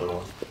about the other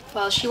one.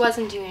 Well, she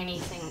wasn't doing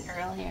anything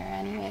earlier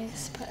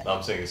anyways, but... No,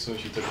 I'm saying as soon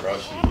as she took her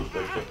eyes, she looked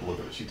like, kept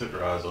looking. She took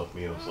her eyes off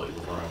me and was like,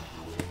 look around.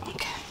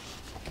 Okay.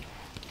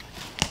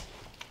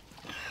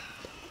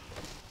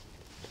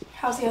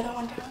 How's the other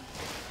one doing?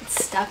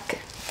 It's stuck.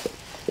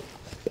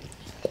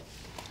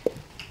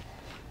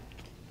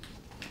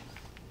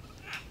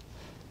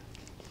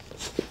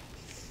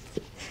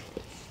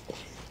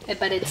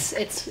 But it's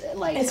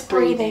like it's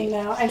breathing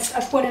now, and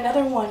when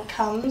another one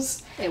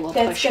comes, it will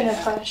that's push gonna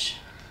it. push.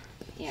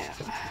 Yeah.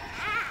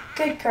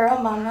 Good girl,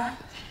 Mama.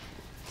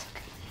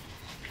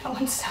 That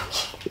one's so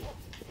cute.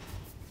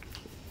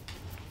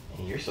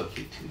 And you're so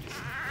cute too, dude.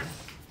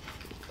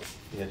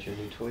 You got your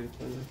new toy to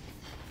play with?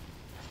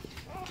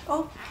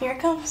 Oh, here it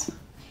comes.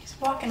 He's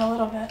walking a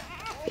little bit.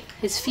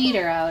 His feet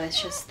are out. It's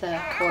just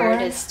the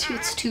cord is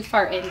too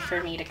far in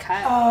for me to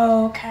cut.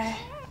 Oh, okay.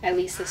 At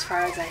least as far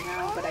as I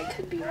know, but I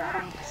could be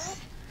wrong.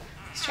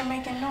 Start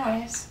making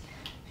noise.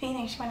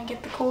 Phoenix, you want to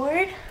get the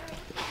cord?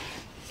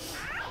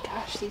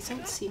 Gosh, these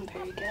don't seem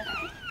very good.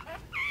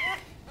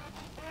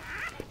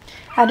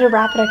 I had to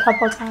wrap it a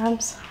couple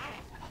times.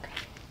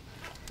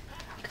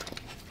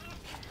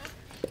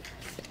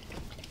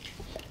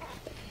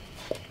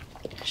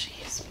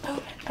 She's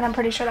moving, but I'm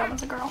pretty sure that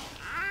one's a girl.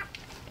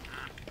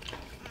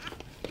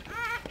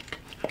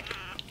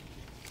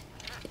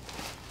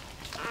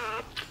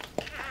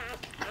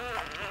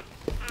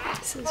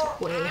 This is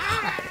way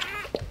hard.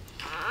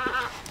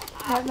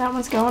 That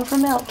one's going for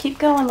milk. Keep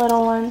going,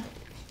 little one.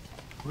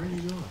 Where are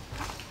you going?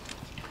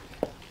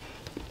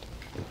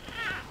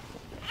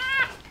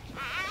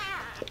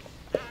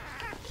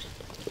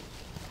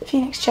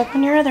 Phoenix, check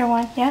on your other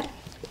one. Yep.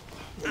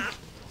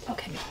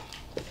 Okay.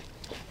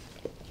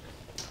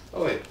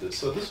 Oh wait,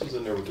 so this was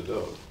in there with the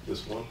dog.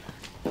 This one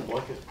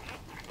blanket.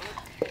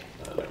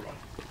 Never mind.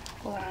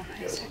 Hold on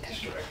a Yeah, second.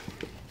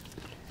 distracted.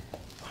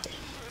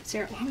 Is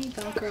there only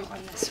Velcro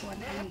on this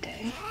one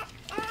ending?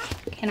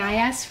 Can I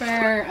ask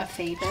for a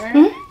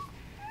favor?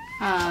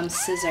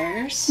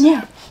 Scissors.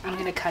 Yeah. I'm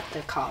gonna cut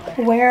the collar.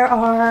 Where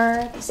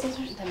are the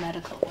scissors? The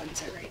medical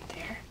ones are right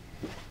there.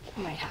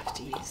 I might have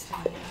to use them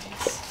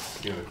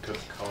anyways. You gonna cut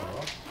the collar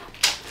off?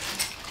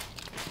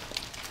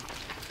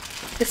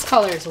 This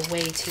collar is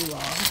way too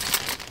long.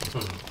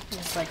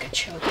 It's like a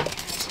choking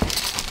hazard.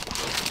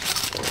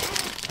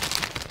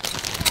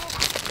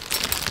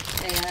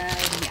 And yeah,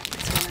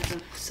 it's one of the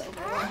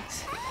silver ones.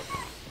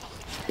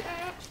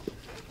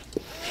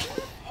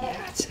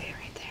 Yeah, it's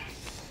right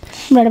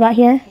there. Right about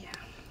here? Yeah.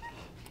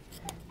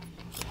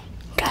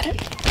 Got it.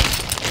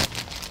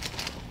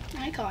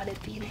 I got it,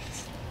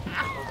 Phoenix.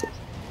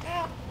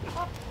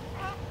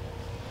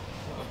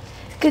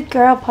 Good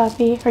girl,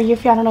 puppy. Or you,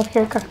 I don't know if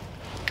you're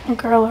a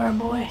girl or a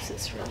boy. This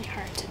is really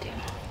hard to do.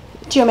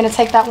 Do you want me to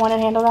take that one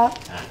and handle that?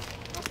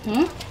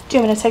 Hmm? Do you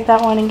want me to take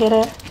that one and get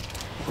it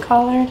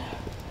collared?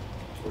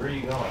 Where are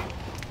you going?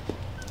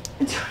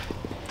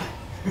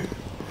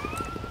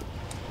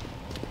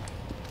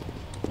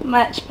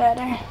 Much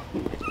better.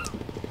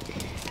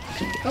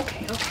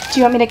 Okay. Do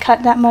you want me to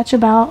cut that much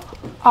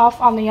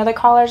off on the other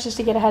collars just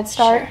to get a head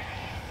start? Sure.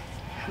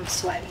 I'm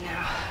sweating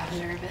now. I'm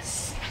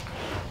nervous.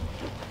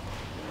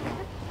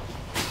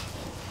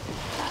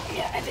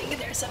 Yeah, I think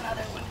there's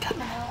another one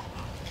coming out.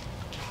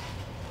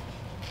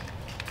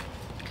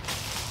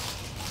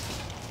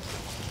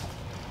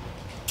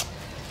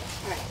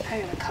 Alright,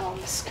 I gotta calm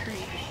the screen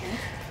here.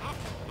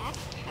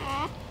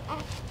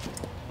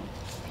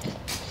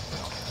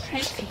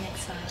 Alright,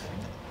 Phoenix on.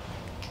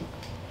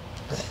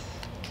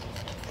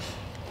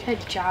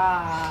 Good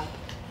job.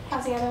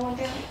 How's the other one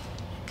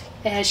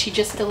doing? She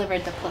just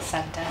delivered the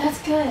placenta.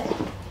 That's good.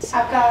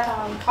 I've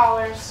got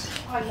collars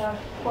on the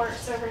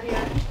horse over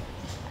here.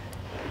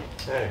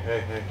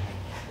 Hey.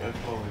 Come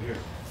over here.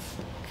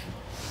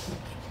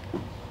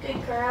 Good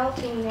girl,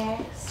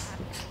 Phoenix.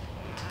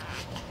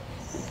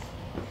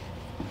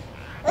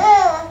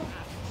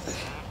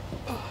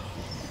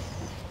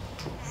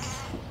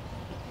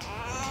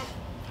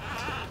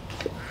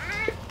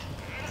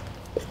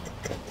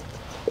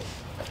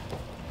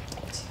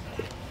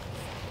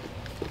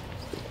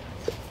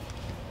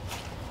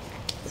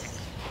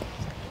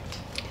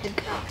 Good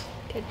Good girl.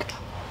 Good girl.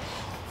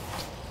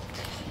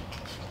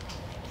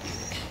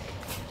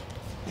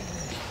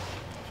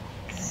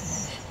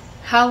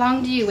 How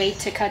long do you wait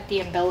to cut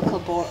the umbilical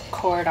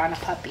cord on a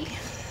puppy?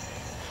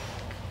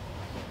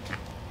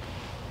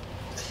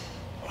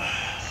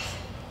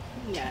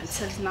 Yeah, it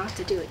says not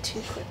to do it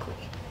too quickly.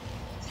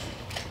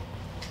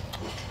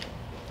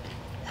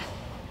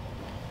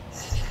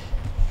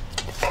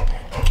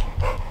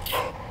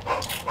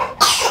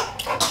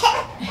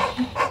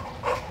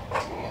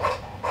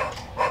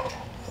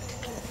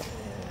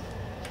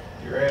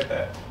 You're right at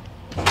that.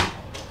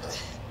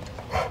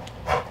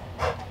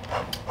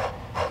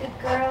 Good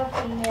girl,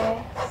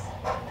 Phoenix.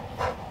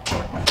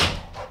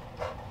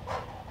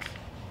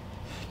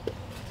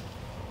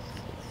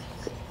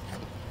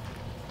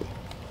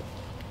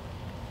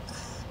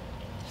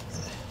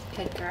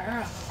 Good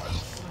girl.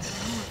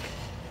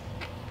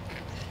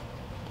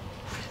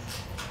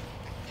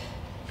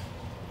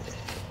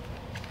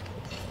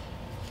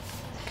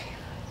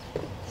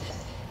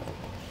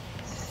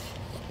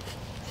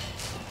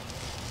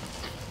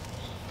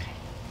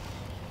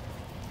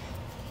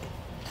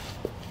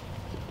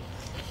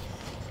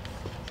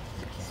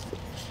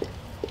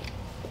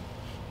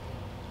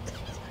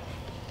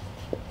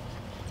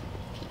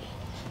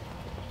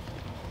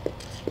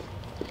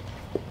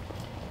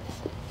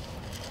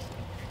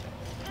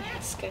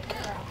 Yes, good girl.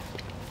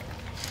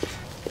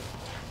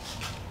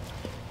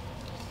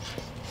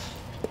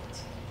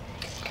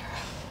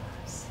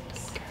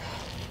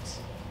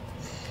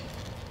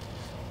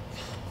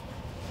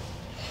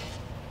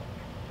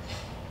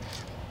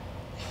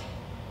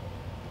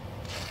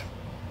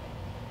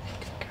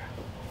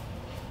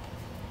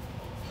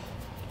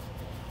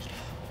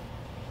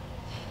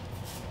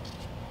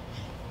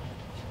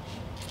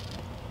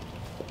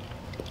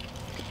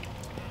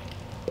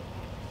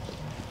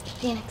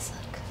 Phoenix,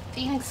 look.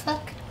 Phoenix,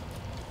 look.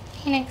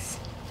 Phoenix.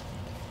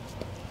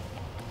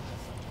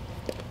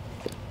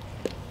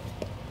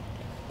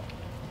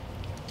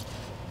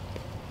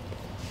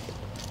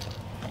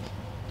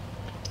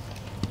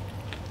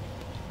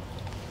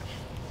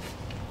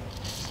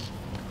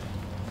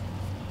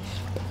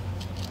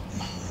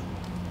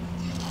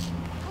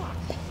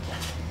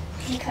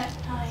 You cut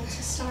 9 to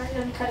start.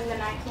 I'm cutting the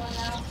 9th one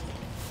now.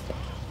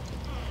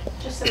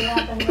 Just so we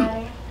have them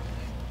ready.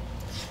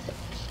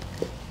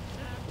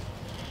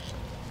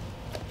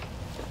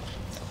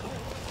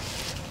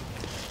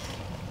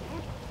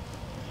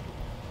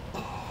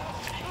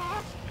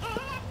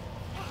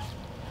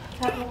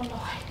 That little noise.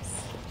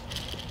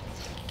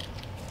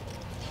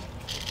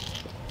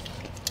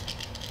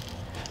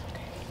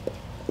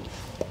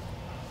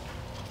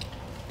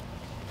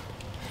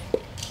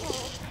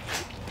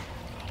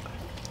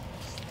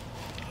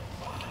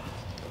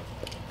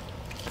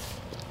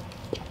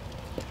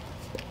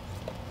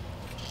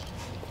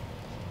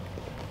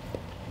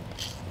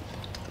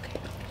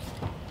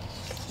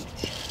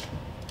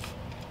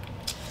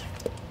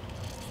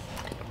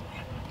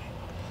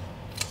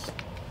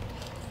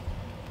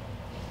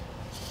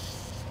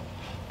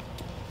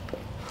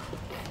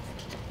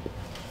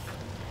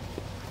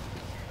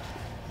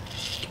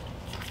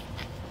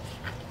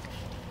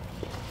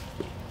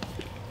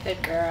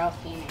 Good girl,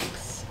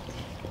 Phoenix.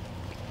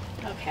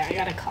 Okay, I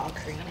gotta call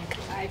Karina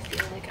because I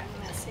feel like I'm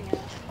messing up.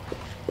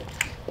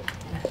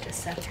 I have to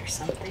send her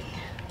something.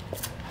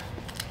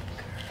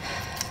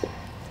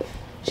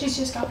 She's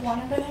just got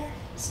one over there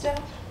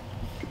still?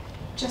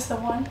 Just the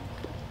one?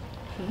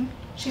 Hmm?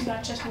 She's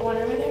got just one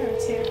over there or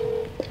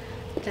two?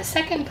 The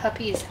second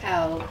puppy is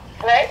out.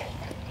 Hello?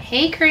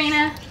 Hey,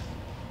 Karina.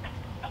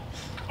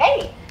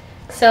 Hey.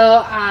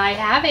 So I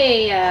have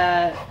a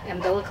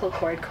umbilical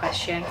cord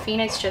question.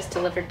 Phoenix just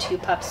delivered 2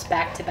 pups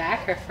back to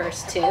back, her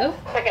first 2. Okay,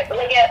 let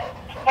me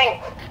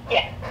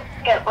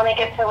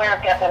get to where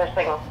I've got better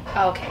signal.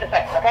 Okay. Just a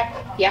sec, okay?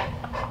 Yeah.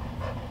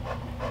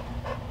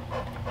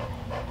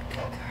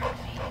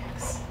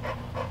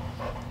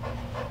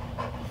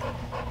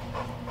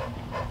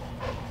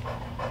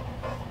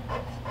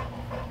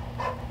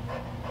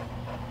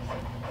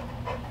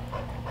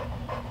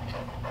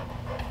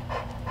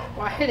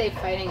 Why are they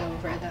fighting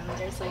over them?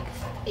 There's like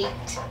 8.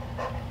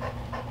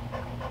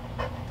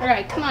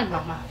 Alright, come on,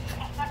 Mama.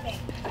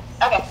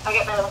 Okay, I'll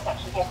get my little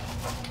section here.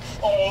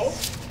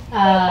 Thanks.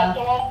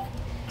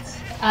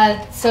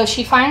 So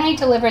she finally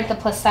delivered the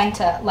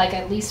placenta, like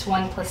at least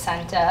one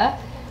placenta,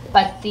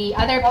 but the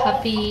other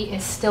puppy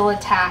is still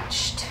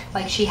attached.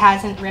 Like she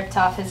hasn't ripped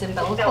off his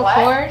umbilical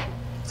cord.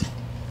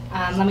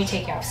 Let me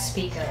take you off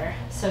speaker.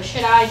 So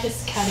should I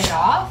just cut it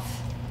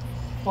off?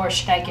 Or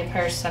should I give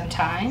her some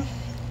time?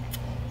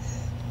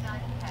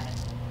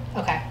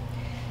 Okay.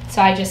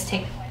 So I just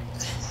take...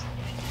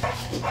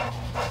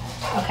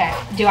 Okay.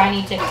 Do I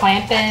need to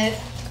clamp it?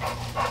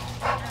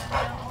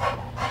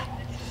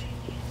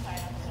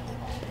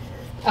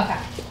 Okay.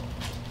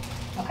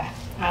 Okay.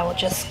 I will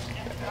just...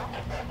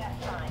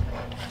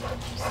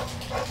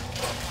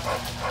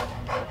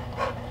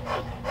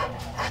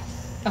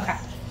 Okay.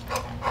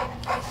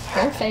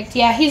 Perfect.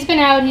 Yeah, he's been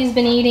out, he's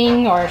been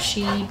eating, or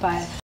she,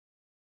 but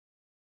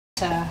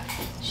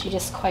She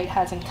just quite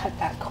hasn't cut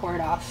that cord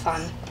off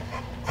on.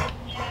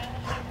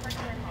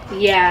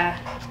 Yeah.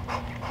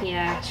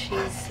 Yeah,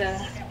 she's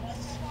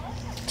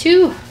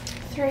 2.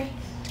 3.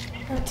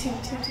 Or 2.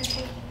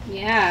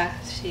 Yeah,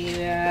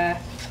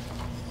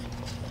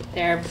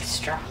 they're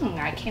strong.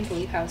 I can't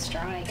believe how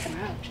strong they come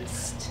out.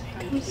 Just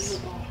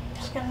unbelievable.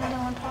 Just get another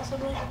one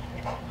possibly.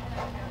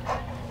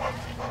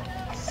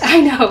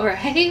 I know,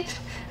 right?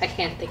 I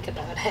can't think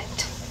about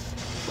it.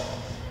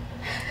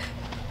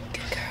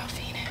 Good girl,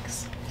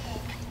 Phoenix.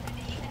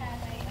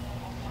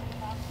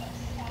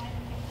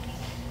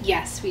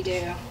 Yes, we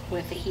do,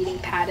 with the heating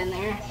pad in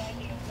there.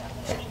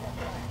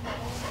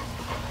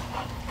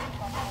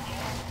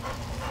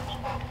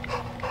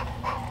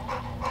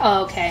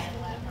 Oh, okay.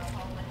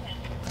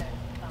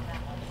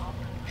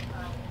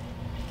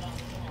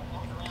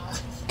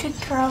 Good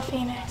girl,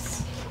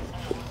 Phoenix.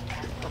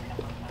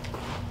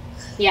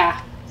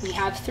 Yeah, we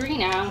have 3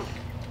 now.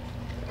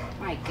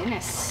 My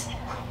goodness.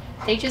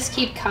 They just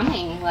keep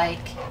coming, like...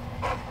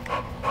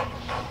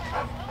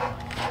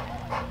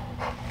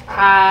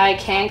 I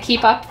can't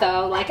keep up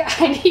though. Like,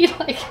 I need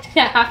like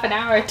half an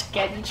hour to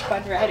get each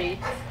one ready.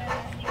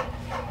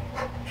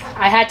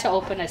 I had to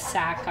open a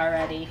sack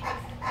already.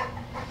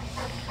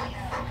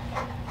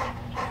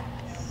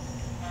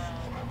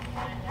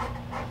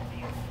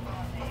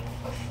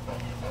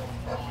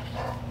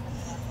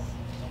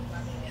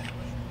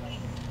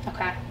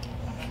 Okay.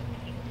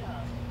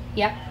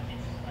 Yep.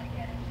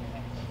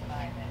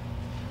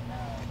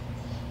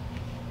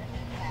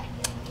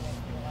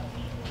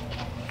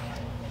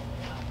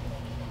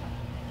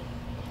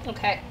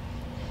 Okay.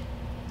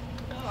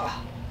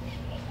 Oh.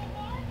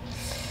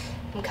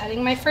 I'm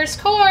cutting my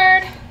first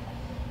cord.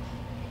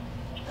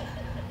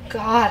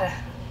 God,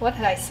 what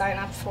did I sign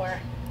up for?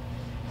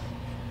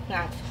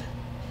 No.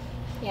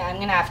 Yeah, I'm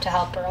gonna have to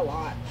help her a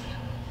lot.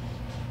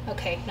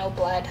 Okay, no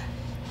blood.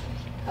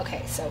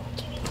 Okay, so.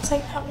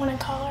 Take that one and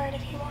call her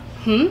if you want.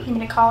 Hmm? You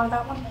gonna call her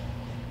that one?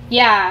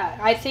 Yeah,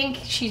 I think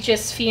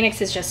Phoenix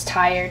is just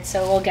tired,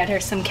 so we'll get her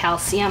some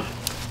calcium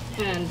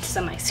and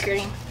some ice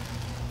cream.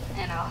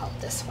 And I'll help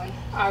this one.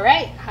 All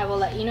right, I will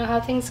let you know how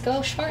things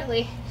go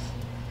shortly.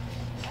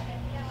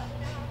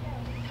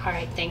 All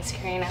right, thanks,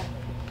 Karina.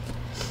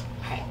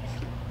 All right,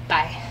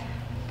 bye.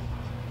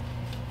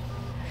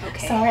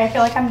 Okay. Sorry, I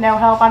feel like I'm no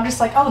help. I'm just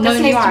like, oh,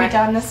 this needs to be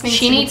done. This needs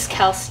She to needs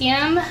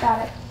calcium.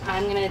 Got it.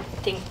 I'm gonna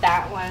think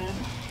that one.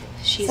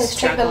 She's so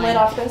struggling. Take the lid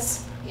off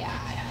this. Yeah.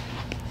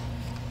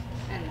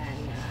 And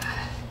then,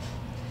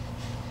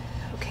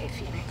 okay,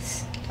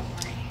 Phoenix, don't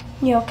worry.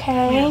 You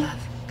okay? Yeah,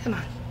 love. Come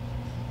on.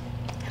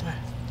 Come on.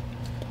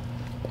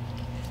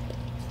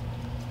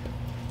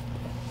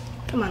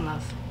 Come on,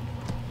 love.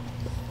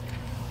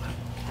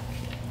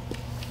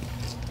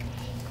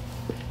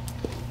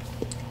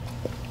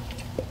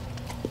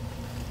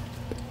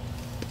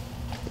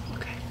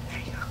 Okay,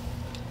 there you go.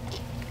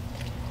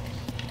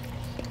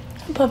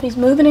 Puppy's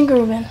moving and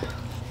grooving.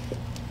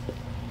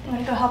 You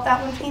want to go help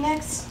that one,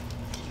 Phoenix?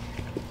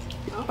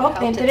 Oh,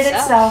 it did it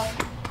itself.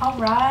 All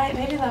right,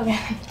 baby Logan.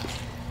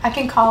 I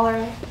can call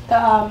her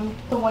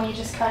the one you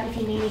just cut if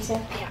you need me to.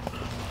 Yeah.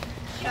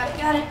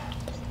 Got it.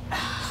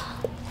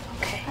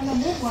 Okay. I'm a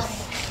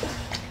midwife.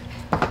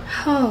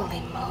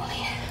 Holy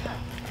moly.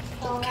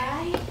 All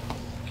right.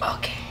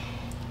 Okay.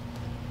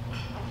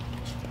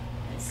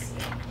 Let's see.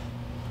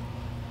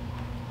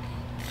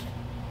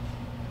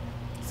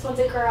 This one's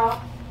a girl.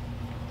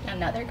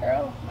 Another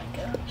girl? Oh my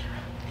god.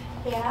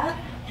 Yeah.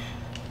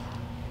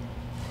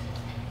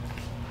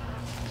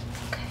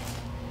 Okay.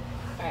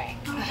 Alright.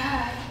 All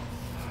right.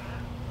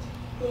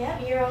 Yep,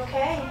 you're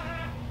okay.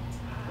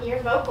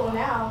 You're vocal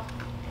now.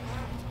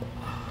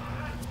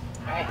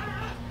 Alright.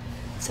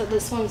 So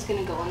this one's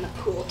gonna go in the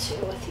pool too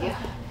with you.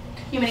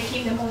 You want me to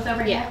keep them both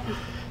over Yeah. here?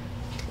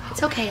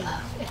 It's okay,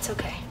 love. It's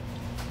okay.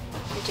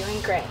 You're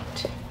doing great.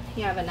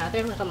 You have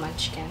another little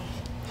munchkin.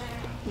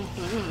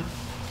 Mm-hmm.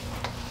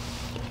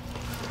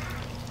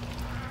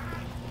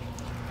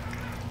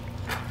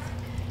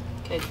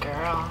 Good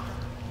girl.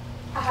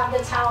 I have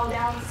the towel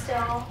down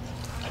still.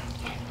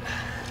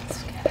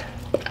 That's good.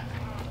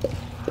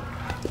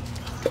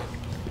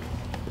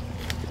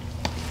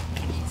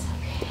 It's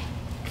okay.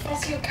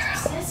 That's your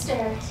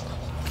sister.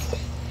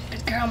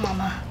 Good girl,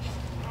 mama.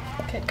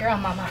 Good girl,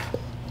 mama.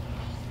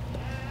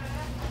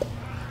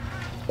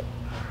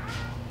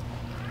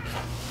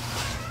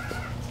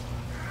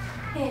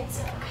 It's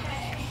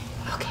okay.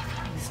 Okay,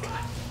 Phoenix, come on.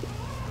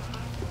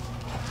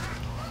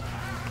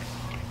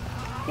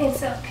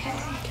 It's okay.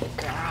 Good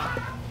girl.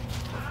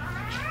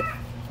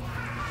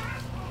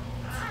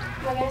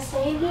 We're gonna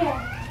stay in here.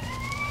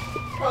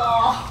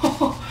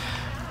 Oh.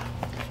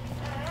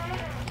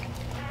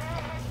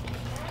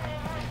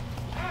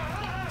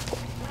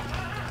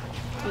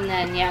 And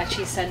then, yeah,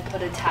 she said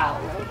put a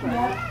towel over them.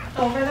 Yep.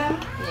 Over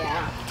them?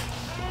 Yeah.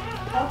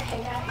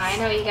 Okay, guys. I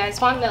know you guys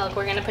want milk.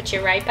 We're gonna put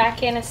you right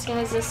back in as soon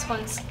as this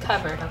one's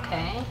covered,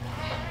 okay?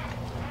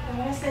 I'm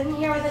gonna sit in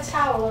here with a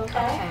towel,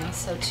 okay? Okay,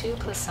 so 2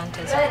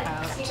 placentas Good. are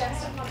out. You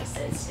guys don't want to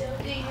sit still,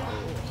 do you?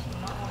 Holy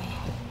moly.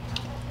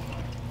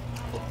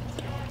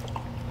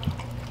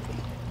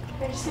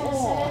 They're just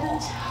gonna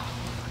sit.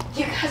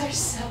 You guys are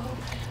so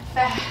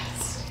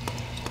fast.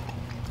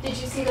 Did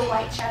you see the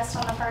white chest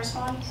on the first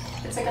one?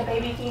 It's like a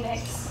baby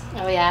phoenix.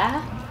 Oh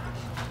yeah?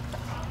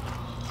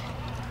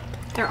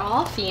 They're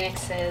all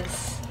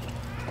phoenixes.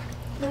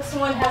 This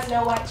one has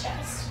no white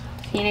chest.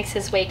 Phoenix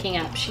is waking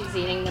up. She's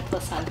eating the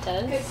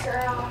placentas. Good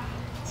girl.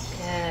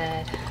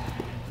 Good.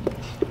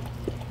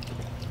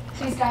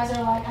 These guys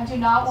are like, I do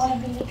not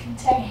want to be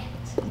contained.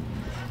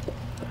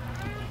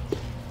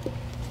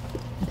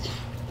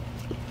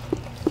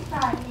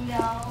 I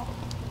know.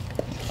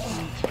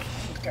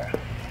 Girl.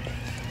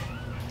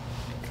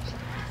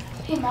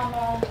 Hey,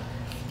 Mama.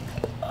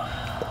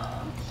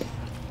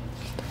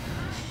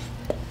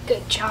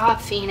 Good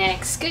job,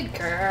 Phoenix. Good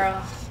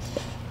girl.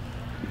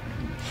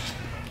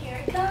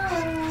 Here it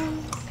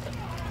comes.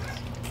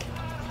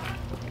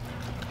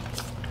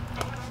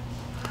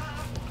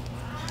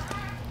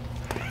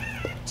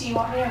 Do you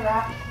want me to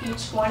wrap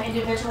each one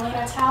individually in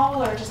a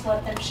towel or just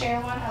let them share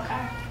one?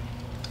 Okay.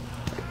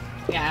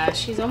 Yeah,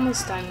 she's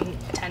almost done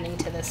tending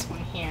to this one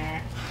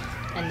here.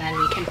 And then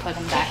we can put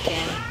them back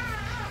in.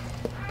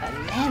 But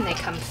man, they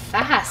come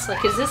fast.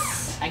 Like, is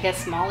this, I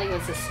guess Molly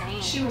was the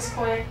same. She was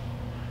quick.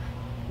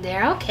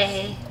 They're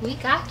okay. We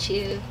got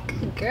you.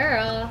 Good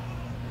girl.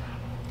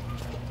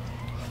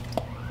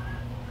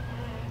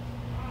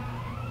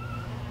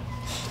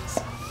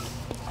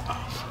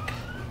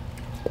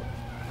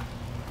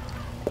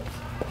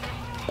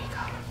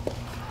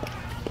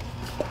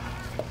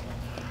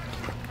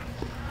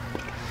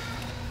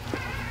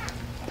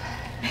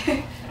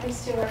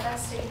 These two are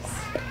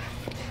besties.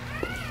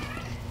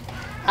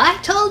 I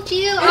told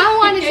you I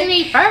wanted to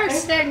be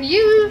first and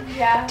you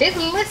Yeah.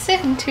 didn't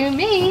listen to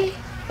me.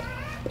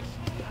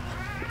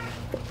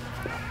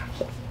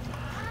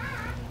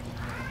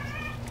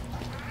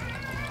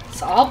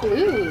 It's all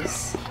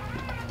blues.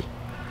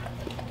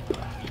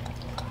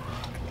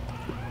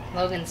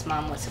 Logan's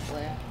mom was a blue.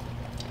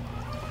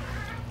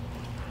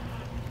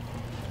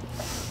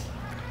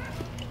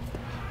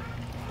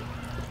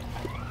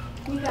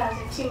 You guys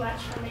are too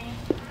much for me.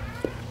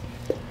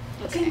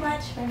 Too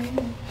much for me.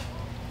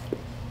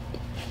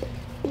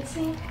 You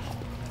see?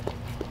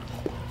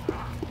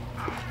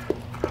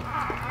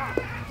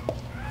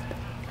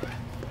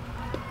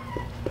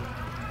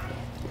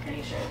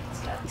 Pretty sure it's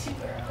got two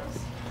girls.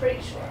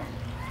 Pretty sure.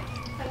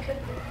 I could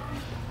be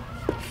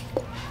wrong.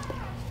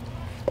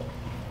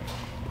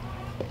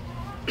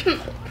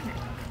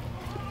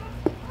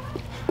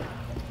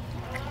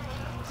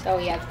 So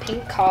we have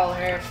pink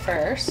collar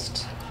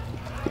first.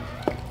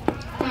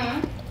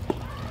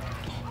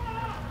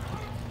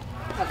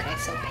 Okay,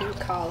 so pink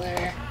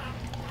collar.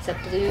 It's a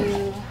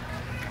blue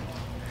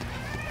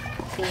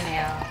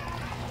female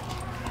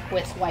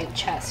with white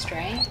chest,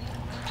 right?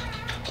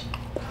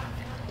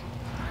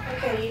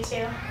 Okay, you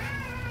two.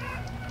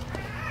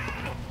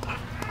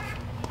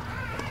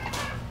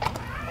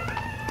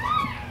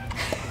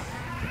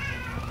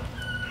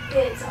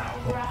 It's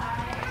alright.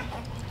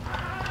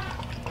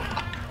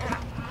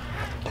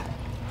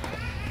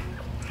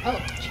 Oh,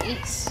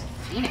 jeez.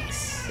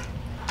 Phoenix.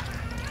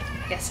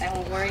 Guess I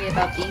won't worry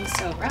about being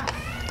so rough.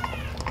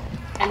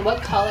 And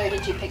what color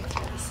did you pick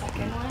for the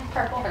second one?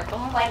 Purple. Purple?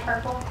 Light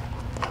purple.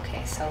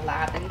 Okay, so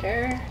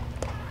lavender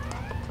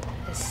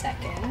is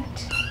second.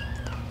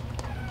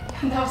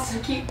 That was so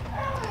cute.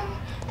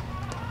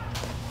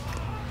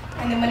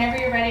 And then whenever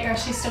you're ready, or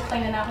she's still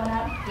cleaning that one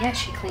up. Yeah,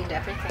 she cleaned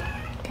everything.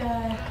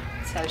 Good.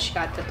 So she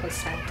got the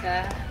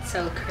placenta.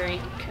 So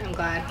I'm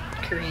glad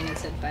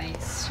Karina's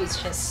advice. She's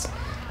just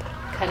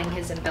cutting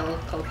his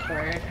umbilical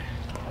cord.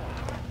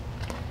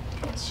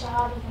 Good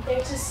job.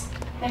 They're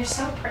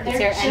so pretty. Is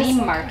there any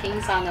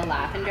markings on the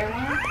lavender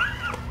one?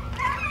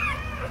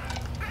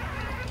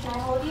 Can I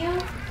hold you?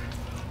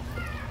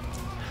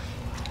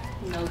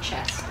 No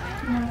chest,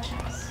 right? No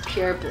chest.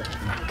 Pure blue.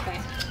 Okay.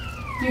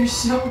 You're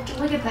so.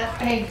 Look at that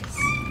face.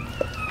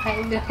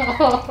 I know.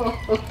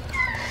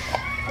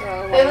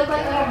 Oh They my look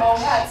like little gosh. mole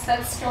rats.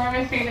 That Storm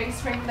and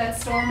Phoenix bring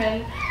that Storm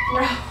and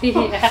Ralph.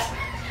 Yeah.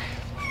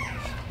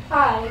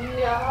 I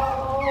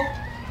know.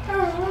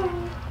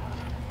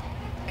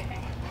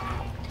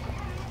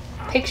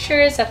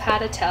 Pictures of how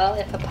to tell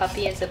if a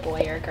puppy is a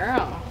boy or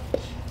girl.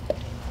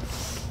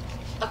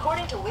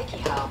 According to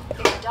WikiHow,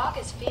 if a dog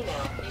is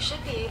female, you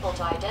should be able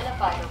to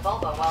identify her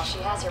vulva while she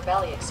has her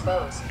belly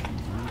exposed.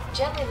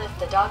 Gently lift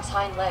the dog's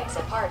hind legs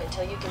apart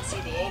until you can see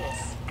the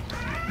anus.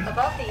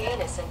 Above the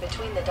anus and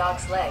between the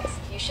dog's legs,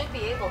 you should be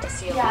able to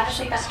see a Yeah, it's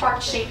like leaf-shaped that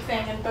heart structure. shaped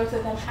thing, and both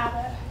of them have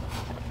it.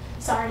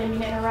 Sorry, didn't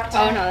mean to interrupt.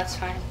 Oh you. no, that's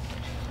fine.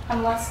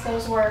 Unless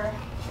those were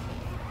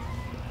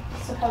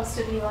supposed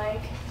to be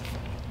like.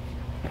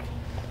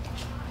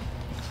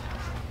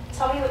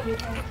 Tell me what you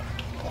think.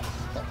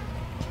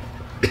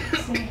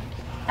 See?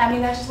 I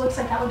mean, that just looks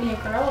like that would be a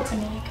girl to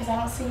me because I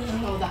don't see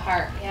any. Oh, the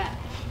heart, yeah.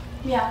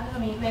 Yeah, I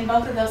mean, then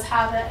both of those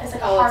have it as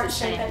like a Oh, it's heart the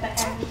shape same. at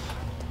the end.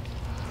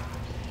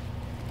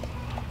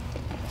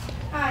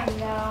 I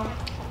know.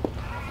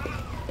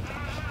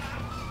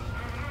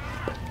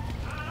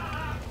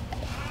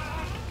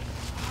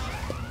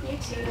 You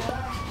too.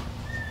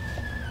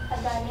 I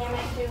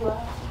dynamic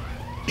duo.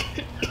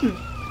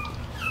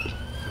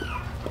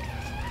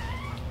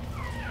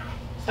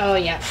 Oh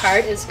yeah,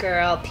 heart is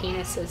girl,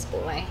 penis is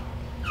boy.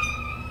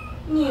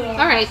 Yeah.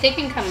 All right, they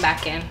can come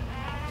back in.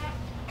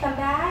 Come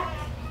back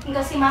and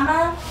go see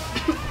Mama.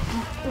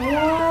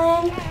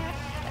 1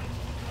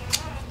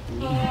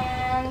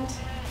 and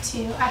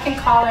 2. I can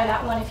call her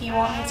that one if you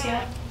want me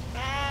to.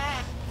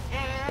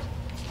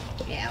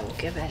 Yeah, we'll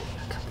give it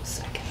a couple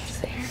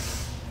seconds there.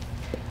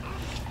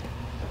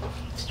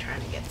 Just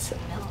trying to get some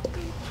milk.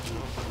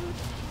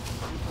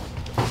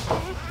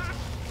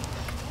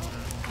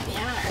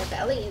 Yeah, her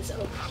belly is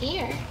over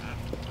here.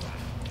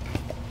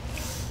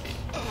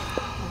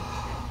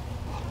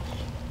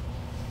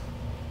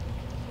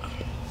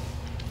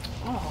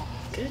 Oh,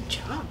 good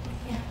job.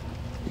 Yeah.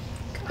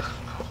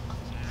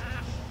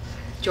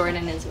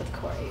 Jordan is with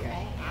Corey,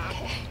 right?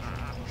 Okay.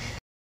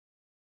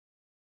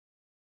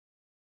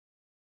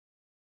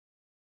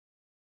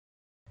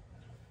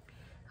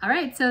 All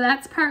right, so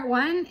that's part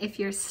 1. If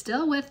you're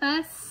still with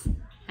us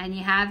and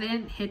you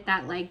haven't, hit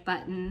that like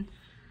button,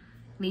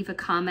 leave a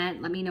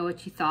comment, let me know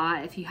what you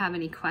thought. If you have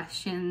any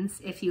questions,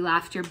 if you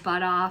laughed your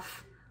butt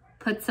off,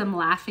 put some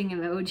laughing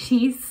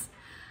emojis.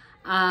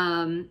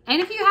 And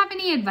if you have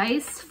any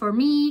advice for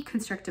me,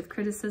 constructive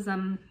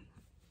criticism,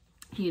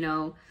 you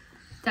know,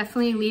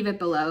 definitely leave it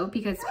below,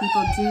 because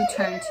people do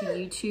turn to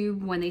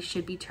YouTube when they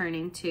should be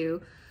turning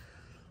to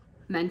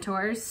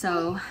mentors.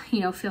 So, you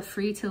know, feel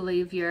free to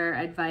leave your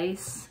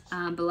advice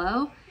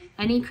below.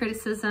 Any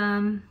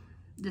criticism,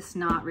 just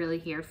not really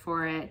here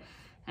for it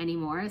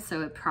anymore,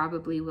 so it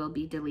probably will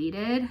be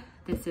deleted.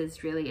 This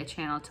is really a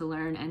channel to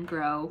learn and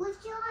grow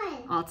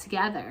all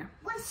together.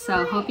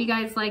 So hope you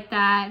guys like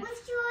that.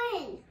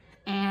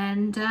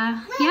 And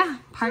yeah,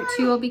 part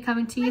 2 will be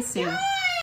coming to you soon.